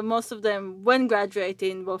day, most of them, when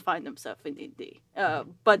graduating, will find themselves in indie,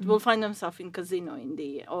 but will find themselves in casino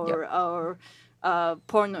indie or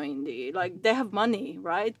porno indie. Like, they have money,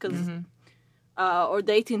 right? Because or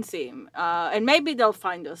dating sim, and maybe they'll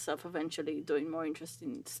find themselves eventually doing more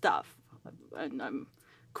interesting stuff. And I'm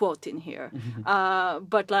quoting here,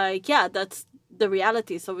 but like, yeah, that's the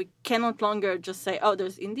reality. So we cannot longer just say, "Oh,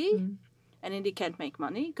 there's indie." And indie can't make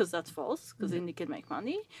money, because that's false, because indie can make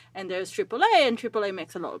money. And there's AAA, and AAA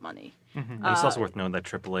makes a lot of money. And it's also worth noting that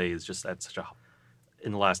AAA is just at such a,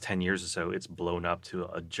 in the last 10 years or so, it's blown up to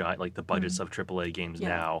a giant, like the budgets of AAA games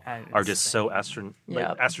now are just so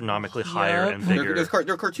astronomically higher and bigger They're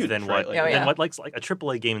cartoonish, than right? what, Like, than what like a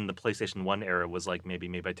AAA game in the PlayStation 1 era was like maybe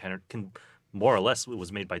made by 10 or more or less it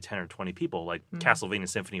was made by 10 or 20 people. Like Castlevania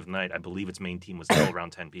Symphony of the Night, I believe its main team was still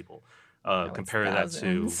around 10 people. Compare that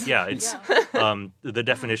to it's the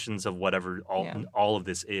definitions of whatever all of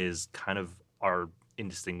this is kind of are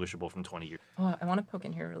indistinguishable from 20 years. Oh, I want to poke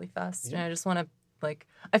in here really fast, and I just want to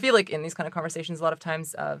I feel like in these kind of conversations, a lot of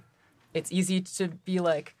times it's easy to be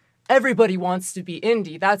like, everybody wants to be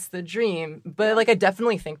indie, that's the dream. But like, I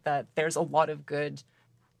definitely think that there's a lot of good,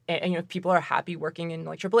 and you know, people are happy working in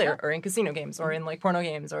like AAA or in casino games or in like porno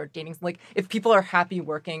games or dating. Like, if people are happy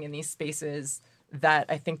working in these spaces, that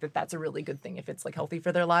I think that that's a really good thing if it's like healthy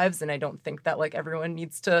for their lives. And I don't think that like everyone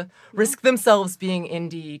needs to risk themselves being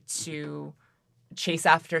indie to chase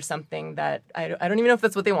after something that I don't even know if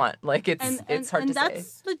that's what they want. Like, it's hard to say. And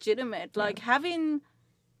that's legitimate. Like, having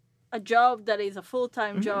a job that is a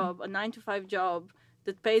full-time job, a 9-to-5 job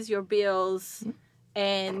that pays your bills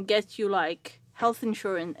and gets you like health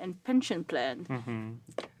insurance and pension plan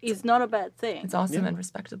is not a bad thing. It's awesome and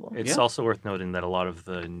respectable. It's also worth noting that a lot of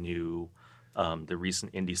the new the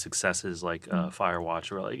recent indie successes like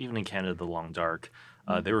Firewatch, or like, even in Canada, The Long Dark,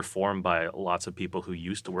 they were formed by lots of people who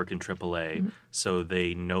used to work in AAA, so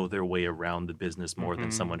they know their way around the business more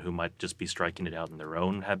than someone who might just be striking it out on their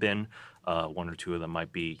own have been. One or two of them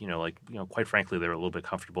might be, quite frankly, they're a little bit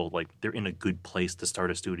comfortable. Like, they're in a good place to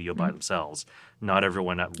start a studio by themselves. Not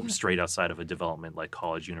everyone straight outside of a development, like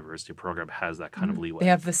college, university program has that kind of leeway. They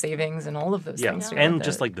have the savings and all of those things. And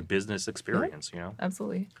just like the business experience,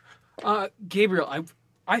 Absolutely. Gabriel,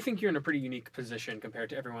 I think you're in a pretty unique position compared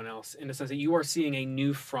to everyone else in the sense that you are seeing a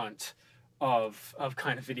new front of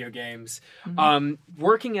kind of video games.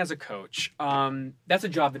 Working as a coach, that's a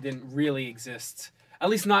job that didn't really exist, at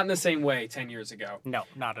least not in the same way 10 years ago. No,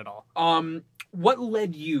 not at all. What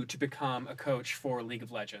led you to become a coach for League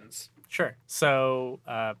of Legends? Sure. So,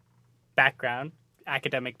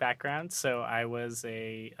 academic background. So I was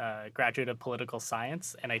a graduate of political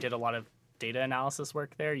science, and I did a lot of data analysis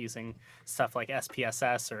work there using stuff like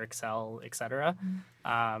SPSS or Excel, etc.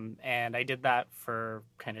 And I did that for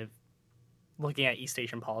kind of looking at East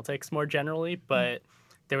Asian politics more generally, but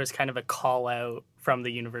there was kind of a call out from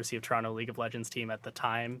the University of Toronto League of Legends team at the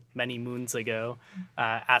time, many moons ago,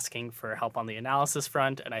 asking for help on the analysis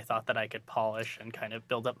front, and I thought that I could polish and kind of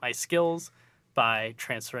build up my skills by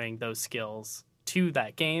transferring those skills to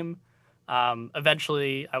that game.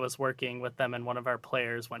 Eventually, I was working with them, and one of our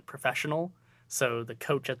players went professional, so the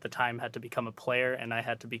coach at the time had to become a player, and I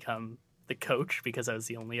had to become the coach because I was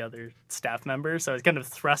the only other staff member, so I was kind of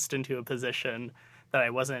thrust into a position that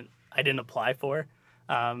I didn't apply for.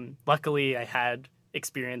 Luckily, I had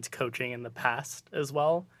experience coaching in the past as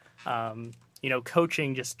well.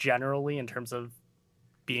 Coaching just generally in terms of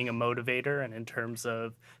being a motivator and in terms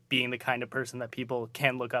of being the kind of person that people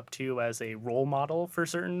can look up to as a role model for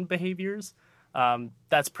certain behaviors,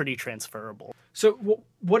 that's pretty transferable. So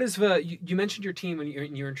what is you mentioned your team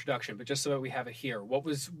in your introduction, but just so that we have it here,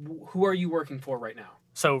 who are you working for right now?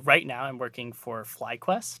 So right now I'm working for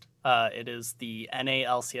FlyQuest. It is the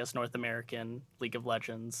NALCS North American League of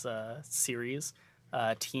Legends series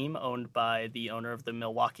team owned by the owner of the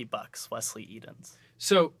Milwaukee Bucks, Wesley Edens.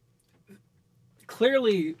 So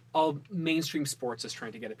clearly all mainstream sports is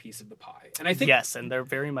trying to get a piece of the pie. And I think yes, and they're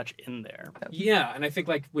very much in there. Yeah, and I think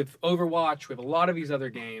like with Overwatch, with a lot of these other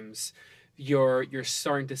games, you're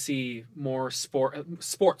starting to see more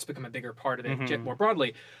sports become a bigger part of it more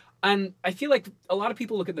broadly. And I feel like a lot of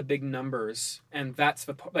people look at the big numbers, and that's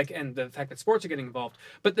and the fact that sports are getting involved.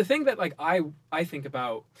 But the thing that like I think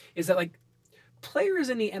about is that like players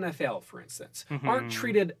in the NFL, for instance, aren't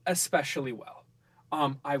treated especially well.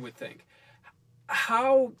 I would think.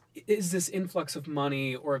 How is this influx of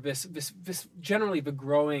money or this generally the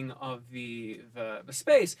growing of the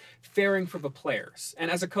space faring for the players?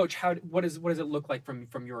 And as a coach, what does it look like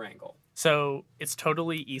from your angle? So it's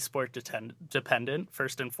totally esport dependent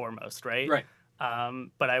first and foremost, right? Right.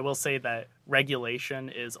 But I will say that regulation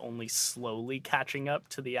is only slowly catching up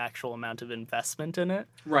to the actual amount of investment in it.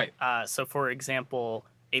 Right. So for example,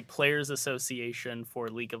 a players association for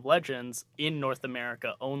League of Legends in North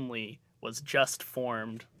America only was just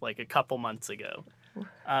formed like a couple months ago.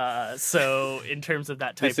 So in terms of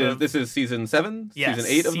that type this is season 7? Yes,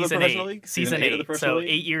 season 8 of the Professional League? Season 8. Of the Professional League?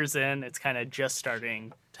 8 years in, it's kind of just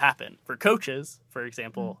starting to happen. For coaches, for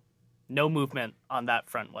example, no movement on that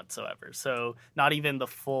front whatsoever. So not even the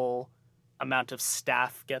full amount of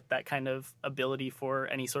staff get that kind of ability for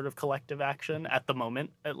any sort of collective action at the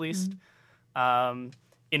moment, at least.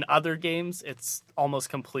 In other games, it's almost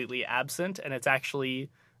completely absent, and it's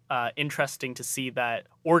actually interesting to see that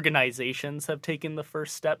organizations have taken the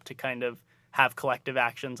first step to kind of have collective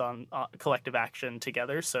action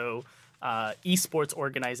together. So esports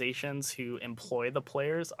organizations who employ the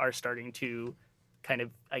players are starting to kind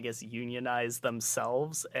of, I guess, unionize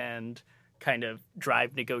themselves and kind of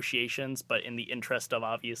drive negotiations, but in the interest of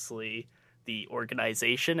obviously the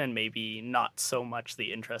organization and maybe not so much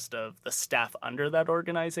the interest of the staff under that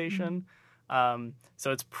organization.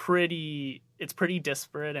 So it's pretty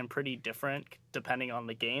disparate and pretty different depending on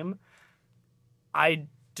the game. I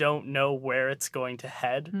don't know where it's going to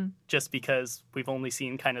head just because we've only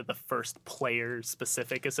seen kind of the first player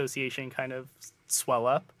specific association kind of swell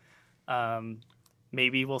up.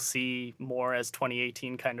 Maybe we'll see more as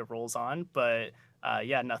 2018 kind of rolls on, but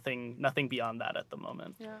nothing beyond that at the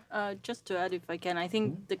moment. Yeah. Just to add, if I can, I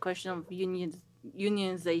think the question of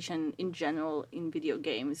unionization in general in video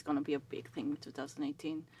games is going to be a big thing in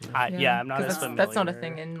 2018. I'm not as familiar. That's not a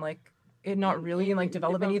thing in not really in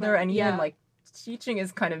development either, and even teaching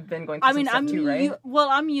has kind of been going through some stuff too, right?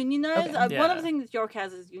 I'm unionized. Okay. One of the things that York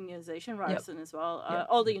has is unionization, Ryerson as well.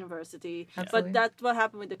 All the university. But that's what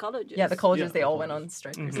happened with the colleges. Yeah, the colleges, they all went on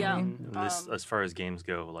strike recently. Yeah. As far as games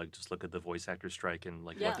go, just look at the voice actor strike and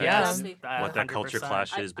what that culture 100%.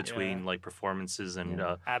 clash is between performances and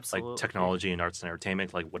technology and arts and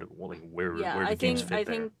entertainment. Where do games fit there? I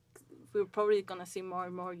think we're probably going to see more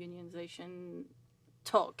and more unionization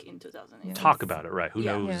talk in 2018. Talk about it, right? Who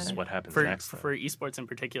Yeah. knows Yeah. what happens For next? though. esports in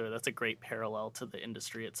particular, that's a great parallel to the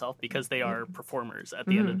industry itself because they are performers at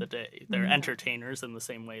the end of the day. They're entertainers in the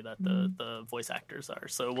same way that the voice actors are.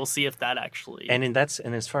 So we'll see if that actually. And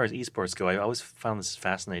as far as esports go, I always found this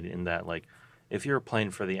fascinating in that like if you're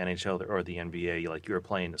playing for the NHL or the NBA, like you're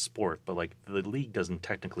playing a sport, but like the league doesn't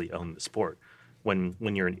technically own the sport. When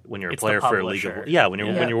you're a It's player the for a league of publisher. when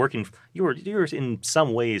you're working you're in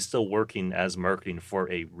some ways still working as marketing for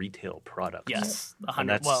a retail product. yes, And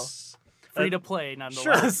 100. that's Well, free to play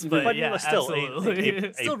nonetheless. Sure, but you know, yeah, still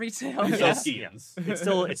absolutely. Still retail. Sell Yeah. skins. it's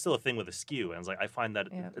still a thing with a SKU, and it's like I find that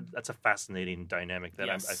Yeah. that's a fascinating dynamic that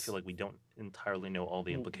I Yes. feel like we don't entirely know all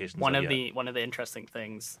the implications. One of yet. the interesting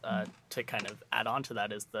things to kind of add on to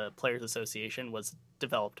that is the Players Association was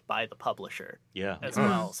developed by the publisher yeah, as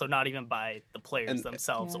well, so not even by the players And-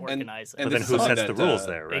 themselves Yeah. organizing. and but then this who is sets something the that, rules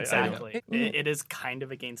there, right? Exactly. Yeah. It is kind of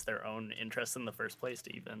against their own interests in the first place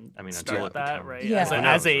to even I mean, until start it that, becomes- right? Yeah. As a, Who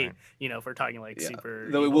knows, as a right? if we're talking like Yeah. super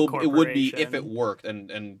Though evil it would be if it corporation. worked, and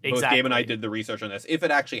both Gabe and I Exactly. did the research on this. If it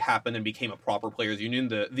actually happened and became a proper players union,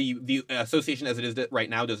 the association as it is right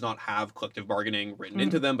now does not have collective bargaining written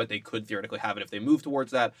into them, but they could theoretically have it if they move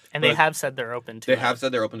towards that. And they But have said they're open to They it. have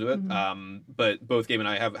said they're open to it. But both Gabe and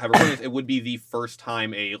I have reported this. It would be the first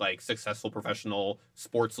time a like successful professional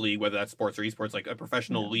sports league, whether that's sports or esports, like a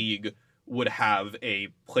professional league would have a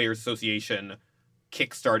players association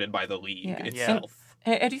kickstarted by the league Yeah. itself.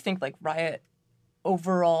 I do think like Riot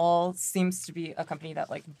overall seems to be a company that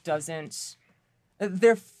like doesn't.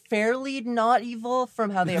 They're fairly not evil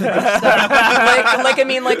from how they approach stuff. like I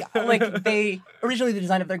mean like they originally the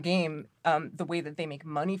design of their game, the way that they make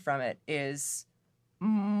money from it is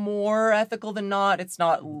more ethical than not. It's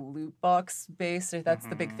not loot box based. That's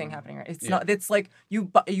the big thing happening. Right? It's not. It's like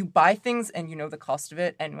you buy things and you know the cost of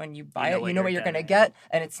it, and when you buy it, you know what you're gonna get,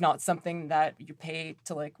 and it's not something that you pay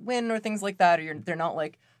to like win or things like that. Or they're not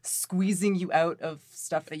like squeezing you out of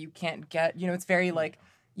stuff that you can't get. You know, it's very like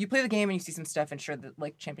you play the game and you see some stuff, and sure that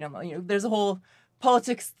like Champion Online, you know, there's a whole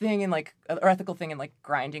politics thing and like or ethical thing and like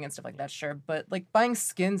grinding and stuff like that. Sure, but like buying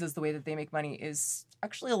skins as the way that they make money is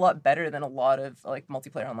actually a lot better than a lot of like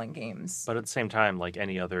multiplayer online games. But at the same time, like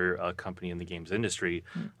any other company in the games industry,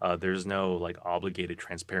 there's no like obligated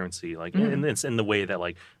transparency, like and it's in the way that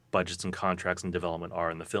like budgets and contracts and development are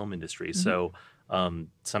in the film industry. So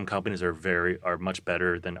some companies are much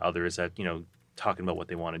better than others at talking about what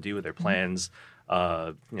they want to do with their plans.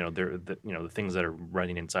 They're the things that are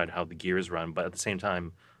running inside how the gears run. But at the same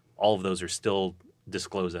time, all of those are still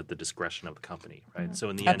disclosed at the discretion of the company, right? So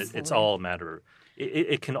in the end, it's Absolutely. all a matter.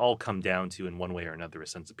 It can all come down to, in one way or another, a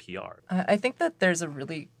sense of PR. I think that there's a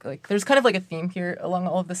really there's kind of like a theme here along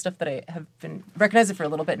all of the stuff that I have been recognizing for a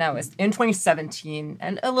little bit now is in 2017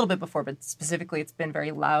 and a little bit before, but specifically it's been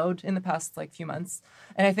very loud in the past like few months.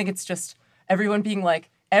 And I think it's just everyone being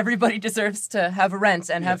like, everybody deserves to have a rent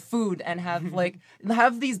and have food and have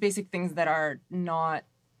have these basic things that are not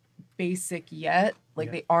basic yet.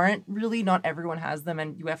 They aren't really, not everyone has them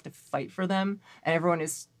and you have to fight for them. And everyone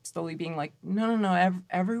is slowly being like, no,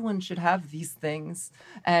 everyone should have these things.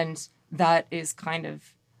 And that is kind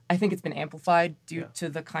of, I think it's been amplified due to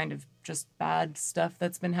the kind of just bad stuff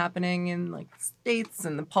that's been happening in like states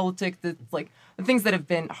and the politics, the things that have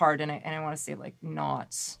been hard. And I want to say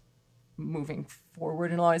not moving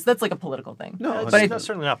forward in a lot of ways. That's like a political thing. No, But it's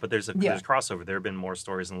certainly not. But there's crossover. There have been more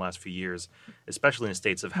stories in the last few years, especially in the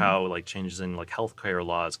states, of how changes in healthcare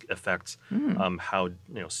laws affect how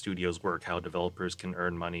studios work, how developers can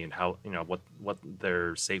earn money, and how what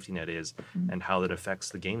their safety net is, and how that affects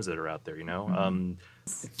the games that are out there.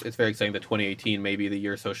 It's very exciting that 2018 may be the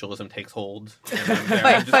year socialism takes hold. And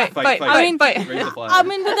Fight. raise the flag. I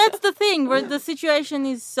mean, but that's the thing where the situation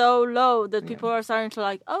is so low that people are starting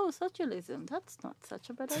to socialism. That's not such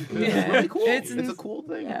a bad idea. It's really cool. It's It's a cool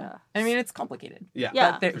thing. Yeah. I mean, it's complicated. Yeah.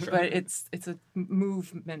 Yeah. But it's a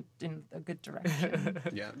movement in a good direction.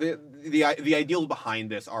 Yeah, the ideals behind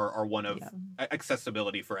this are one of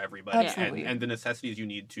accessibility for everybody, Absolutely. and the necessities you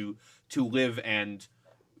need to live and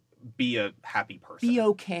be a happy person. Be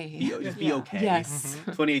okay. Just be okay. Yes.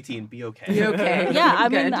 2018, be okay. Be okay. Yeah, I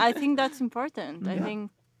mean, Good. I think that's important. I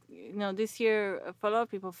think, this year for a lot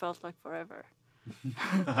of people felt like forever.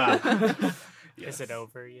 Is it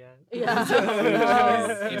over yet?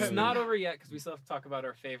 Yeah. It's not over yet because we still have to talk about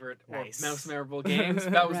our favorite or Nice. most memorable games.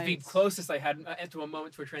 That was the Right. closest I had into a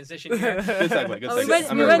moment to a transition here. Good segue. Good Oh, we segue.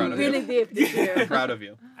 went, I'm we very went proud of you. really deep this I'm year. proud of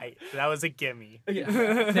you. That was a gimme.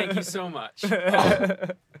 Yeah. Thank you so much.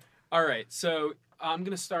 All right, so I'm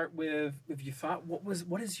gonna start with you thought.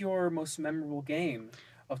 What is your most memorable game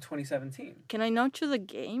of 2017? Can I not choose a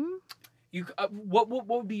game? You what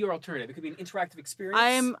would be your alternative? It could be an interactive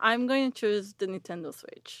experience. I'm going to choose the Nintendo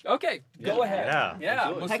Switch. Okay, go ahead.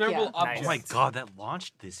 Yeah. Most Heck memorable yeah. object. Oh my god, that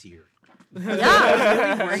launched this year.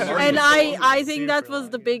 Yeah, and I think that Super was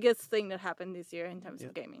long, the yeah. biggest thing that happened this year in terms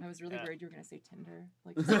of gaming. I was really Yeah. worried you were going to say Tinder.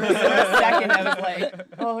 Like for a second, I was like,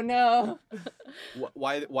 oh no.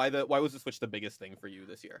 Why was the Switch the biggest thing for you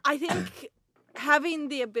this year? I think having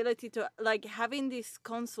the ability to having this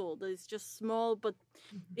console that is just small, but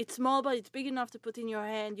it's big enough to put in your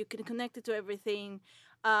hand. You can connect it to everything.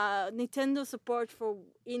 Nintendo support for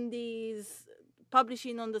indies,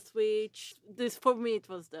 publishing on the Switch. This for me, it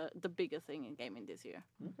was the biggest thing in gaming this year.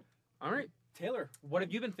 All right, Taylor, what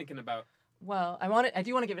have you been thinking about? Well, I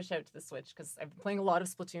do want to give a shout out to the Switch because I've been playing a lot of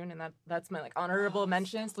Splatoon, and that's my like honorable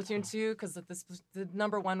mention, Splatoon 2, because the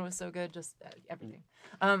number 1 was so good, just everything.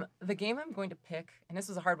 The game I'm going to pick, and this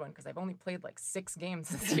was a hard one because I've only played like 6 games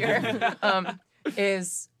this year,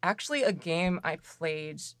 is actually a game I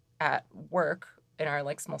played at work in our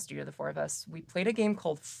like small studio, the 4 of us. We played a game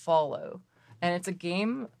called Follow, and it's a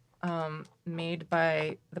game made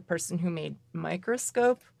by the person who made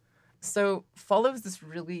Microscope. So Follow is this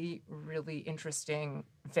really, really interesting,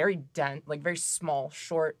 very dense, like very small,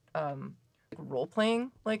 short,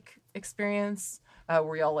 role-playing like experience where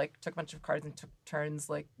we all like took a bunch of cards and took turns.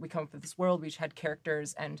 Like we come up with this world, we each had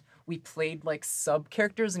characters, and we played like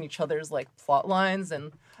sub-characters in each other's like plot lines.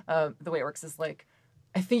 And the way it works is like,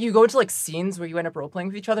 I think you go into like scenes where you end up role-playing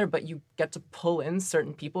with each other, but you get to pull in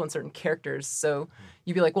certain people and certain characters. So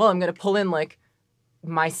you'd be like, well, I'm going to pull in like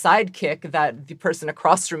my sidekick that the person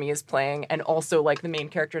across from me is playing, and also like the main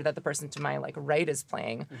character that the person to my like right is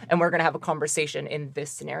playing, and we're gonna have a conversation in this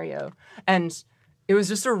scenario. And it was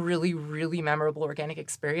just a really, really memorable organic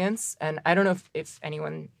experience. And I don't know if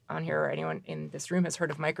anyone on here or anyone in this room has heard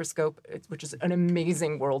of Microscope, which is an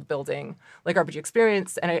amazing world building like RPG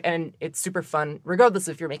experience, and it's super fun regardless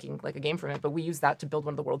if you're making like a game from it. But we used that to build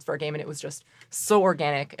one of the worlds for our game, and it was just so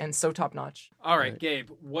organic and so top notch. All right, Gabe,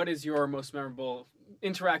 what is your most memorable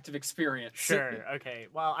interactive experience? Sure. Okay.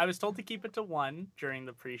 Well, I was told to keep it to 1 during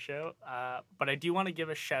the pre-show, but I do want to give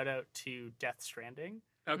a shout out to Death Stranding.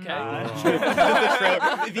 Okay. I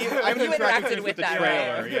haven't You interacted with the that,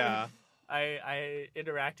 trailer. right? Yeah. I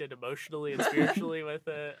interacted emotionally and spiritually with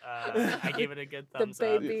it. I gave it a good The thumbs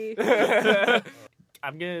up. baby.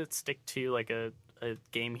 I'm gonna stick to like a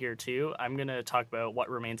game here too. I'm gonna talk about What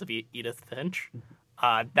Remains of Edith Finch.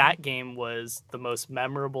 That game was the most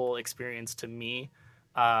memorable experience to me.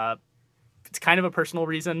 It's kind of a personal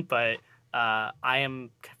reason, but I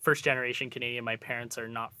am first generation Canadian. My parents are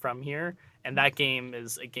not from here. And that game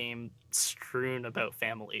is a game strewn about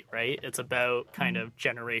family, right? It's about kind of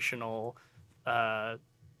generational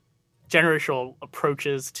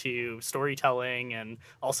approaches to storytelling, and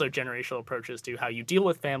also generational approaches to how you deal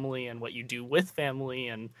with family and what you do with family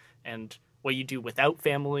and what you do without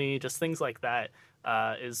family, just things like that.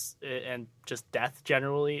 And just death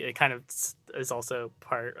generally. It kind of is also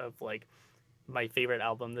part of like my favorite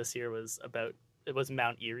album this year was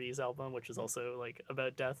Mount Erie's album, which is also like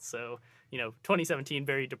about death. So, 2017,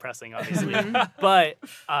 very depressing, obviously. But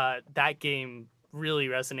that game really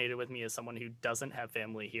resonated with me as someone who doesn't have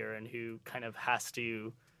family here and who kind of has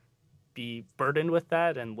to be burdened with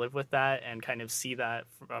that and live with that and kind of see that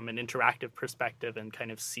from an interactive perspective and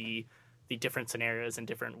kind of see the different scenarios in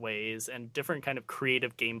different ways and different kind of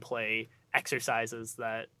creative gameplay exercises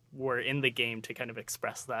that were in the game to kind of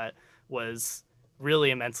express that was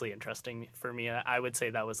really immensely interesting for me. I would say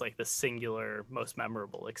that was like the singular most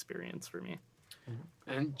memorable experience for me.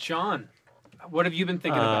 And John, what have you been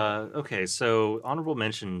thinking about? Okay, so honorable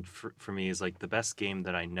mention for me is like the best game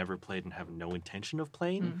that I never played and have no intention of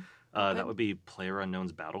playing. That would be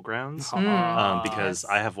PlayerUnknown's Battlegrounds, because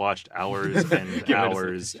I have watched hours and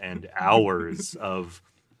hours and hours of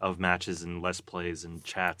matches and Let's Plays and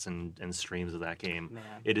chats and streams of that game. Man.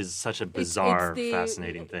 It is such a bizarre, It's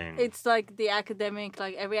fascinating thing. It's like the academic,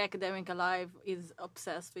 like every academic alive is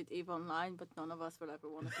obsessed with EVE Online, but none of us will ever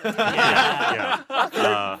want to play it.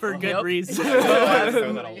 Yeah. For good reason. I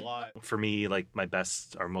know that a lot. For me, like my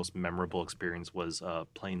best or most memorable experience was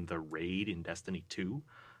playing the raid in Destiny 2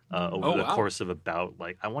 over the course of about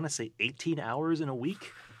like I want to say 18 hours in a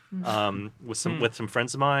week with some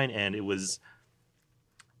friends of mine, and it was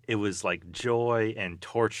like joy and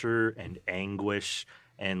torture and anguish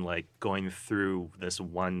and like going through this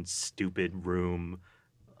one stupid room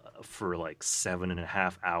for like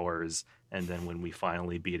 7.5 hours, and then when we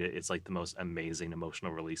finally beat it, it's like the most amazing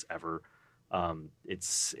emotional release ever.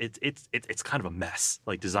 It's kind of a mess,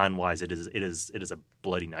 like design wise. It is a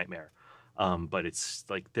bloody nightmare. But it's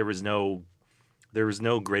like there was no there is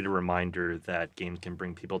no greater reminder that games can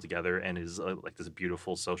bring people together and is like this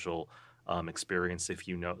beautiful social experience. If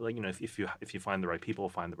you know, like, you know, if you find the right people,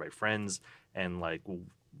 find the right friends, and like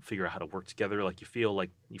figure out how to work together, like you feel like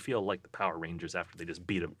the Power Rangers after they just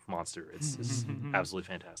beat a monster. It's absolutely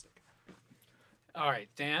fantastic. All right,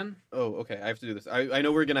 Dan. Oh, okay. I have to do this. I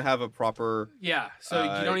know we're gonna have a proper. Yeah, so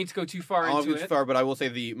you don't need to go too far I won't into go too it. far, but I will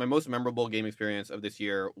say my most memorable game experience of this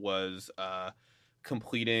year was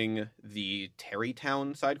completing the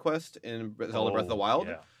Terrytown side quest in Zelda Breath of the Wild,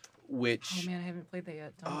 Yeah. which. Oh man, I haven't played that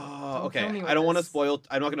yet. Don't Okay. kill me with I don't want to this. spoil.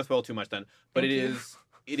 I'm not going to spoil too much then. But Thank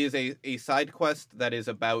it you. is a side quest that is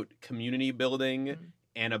about community building Mm-hmm.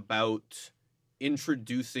 and about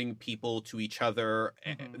introducing people to each other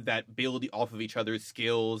that build off of each other's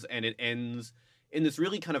skills, and it ends in this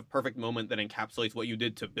really kind of perfect moment that encapsulates what you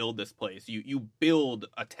did to build this place. You build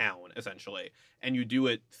a town essentially, and you do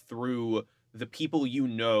it through the people you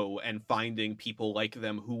know and finding people like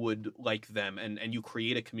them who would like them, and you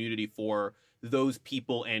create a community for those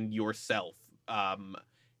people and yourself.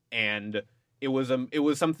 And it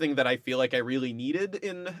was something that I feel like I really needed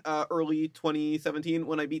in early 2017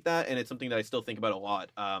 when I beat that, and it's something that I still think about a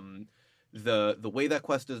lot. The way that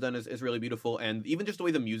quest is done is really beautiful, and even just the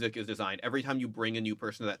way the music is designed. Every time you bring a new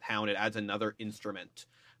person to that town, it adds another instrument.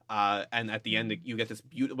 And at the end, you get this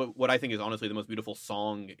beautiful, what I think is honestly the most beautiful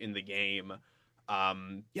song in the game.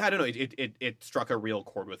 Yeah, I don't know. It struck a real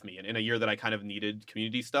chord with me, and in a year that I kind of needed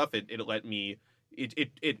community stuff, it let me.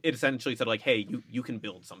 It essentially said like, hey, you can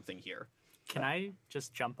build something here. Can I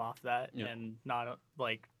just jump off that Yeah. and not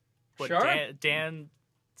like what Sure. Dan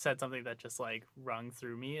said something that just like rung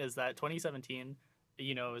through me is that 2017,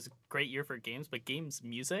 you know, it was a great year for games, but games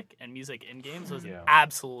music and music in games was Yeah.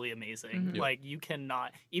 absolutely amazing. Mhm. Yeah. Like you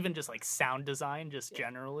cannot even just like sound design just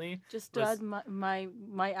generally. Just to was- add,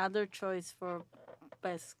 my other choice for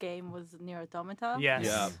best game was Nier Automata. Yes.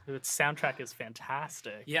 Yeah. Its soundtrack is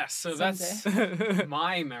fantastic. Yes, so Someday. that's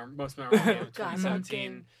my most memorable game of God, that 2017.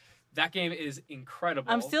 game. That game is incredible.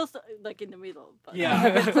 I'm still like in the middle. But Yeah. I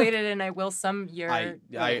haven't played it, and I will some year, I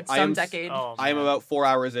some am- decade. Oh, I am man. about 4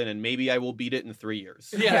 hours in, and maybe I will beat it in 3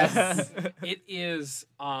 years. Yes. It is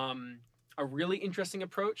a really interesting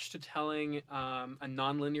approach to telling a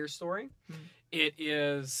non-linear story. It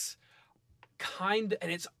is and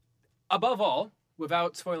it's above all,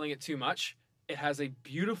 without spoiling it too much, it has a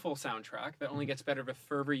beautiful soundtrack that only gets better the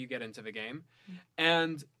further you get into the game.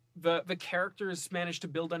 And the characters manage to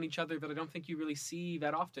build on each other that I don't think you really see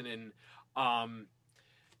that often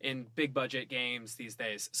in big budget games these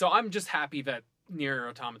days. So I'm just happy that Nier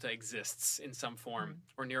Automata exists in some form,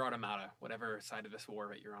 or Nier Automata, whatever side of this war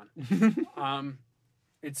that you're on.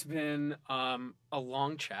 It's been a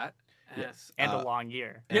long chat. Yes. And a long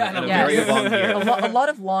year. Yeah, and a Yes. very long year. a lot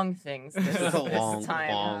of long things this, This is a this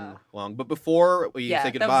time. long. But before we Yeah, say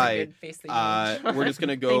that was a goodbye, good face that you we're just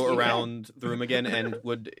gonna Thank go you. around the room again, and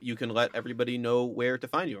you can let everybody know where to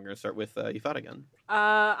find you. I'm gonna start with Ifat again.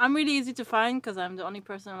 I'm really easy to find because I'm the only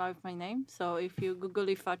person alive with my name. So if you Google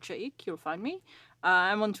Ifat Shaikh, you'll find me.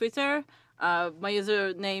 I'm on Twitter. My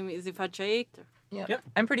username is Ifat Shaikh. Yeah. Yep.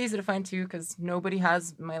 I'm pretty easy to find too because nobody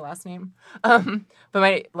has my last name.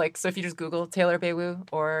 But so if you just Google Taylor Baywu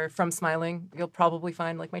or From Smiling, you'll probably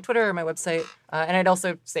find like my Twitter or my website. And I'd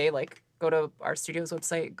also say like go to our studio's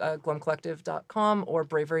website, glumcollective.com or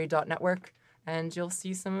bravery.network, and you'll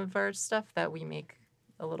see some of our stuff that we make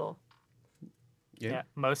a little. Yeah,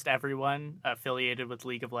 most everyone affiliated with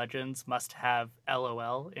League of Legends must have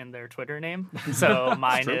LOL in their Twitter name. So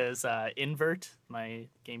mine true. is Invert, my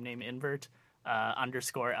game name Invert,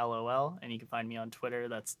 _ LOL, and you can find me on Twitter.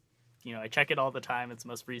 That's, you know, I check it all the time. It's the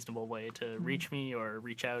most reasonable way to reach me or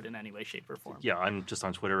reach out in any way, shape, or form. Yeah, I'm just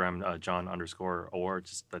on Twitter. I'm John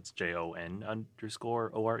 _Ore. That's JON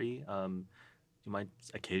 _ORE. You might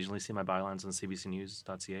occasionally see my bylines on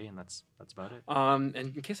cbcnews.ca, and that's about it. And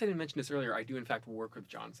in case I didn't mention this earlier, I do in fact work with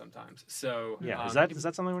John sometimes. So Yeah, is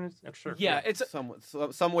that something we're sure? Yeah, it's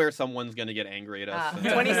Somewhere someone's gonna get angry at us.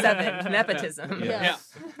 27 nepotism. Yeah.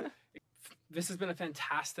 This has been a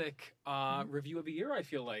fantastic review of the year, I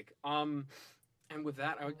feel like. And with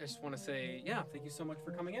that, I just want to say, yeah, thank you so much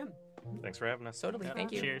for coming in. Thanks for having us. Totally. Yeah,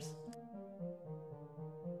 Thank you. Cheers.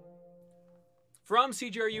 From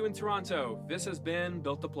CGRU in Toronto, this has been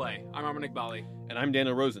Built to Play. I'm Armin Iqbali. And I'm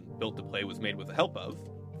Daniel Rosen. Built to Play was made with the help of.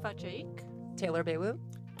 Ifat Shaikh. Taylor Baywu.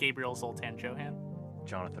 Gabriel Zoltan Johan.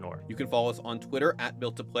 Jonathan Orr. You can follow us on Twitter at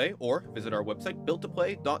Built to Play or visit our website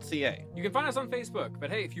builttoplay.ca. You can find us on Facebook, but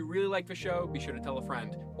hey, if you really like the show, be sure to tell a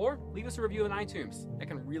friend. Or leave us a review on iTunes. That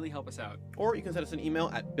can really help us out. Or you can send us an email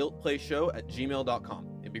at builtplayshow@gmail.com.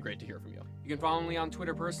 It'd be great to hear from you. You can follow me on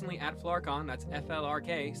Twitter personally at Flarkon. That's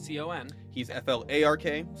FLRKCON. He's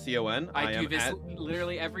FLARKCON. I do this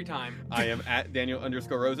literally every time. I am at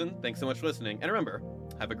Daniel_Rosen. Thanks so much for listening. And remember,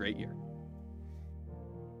 have a great year.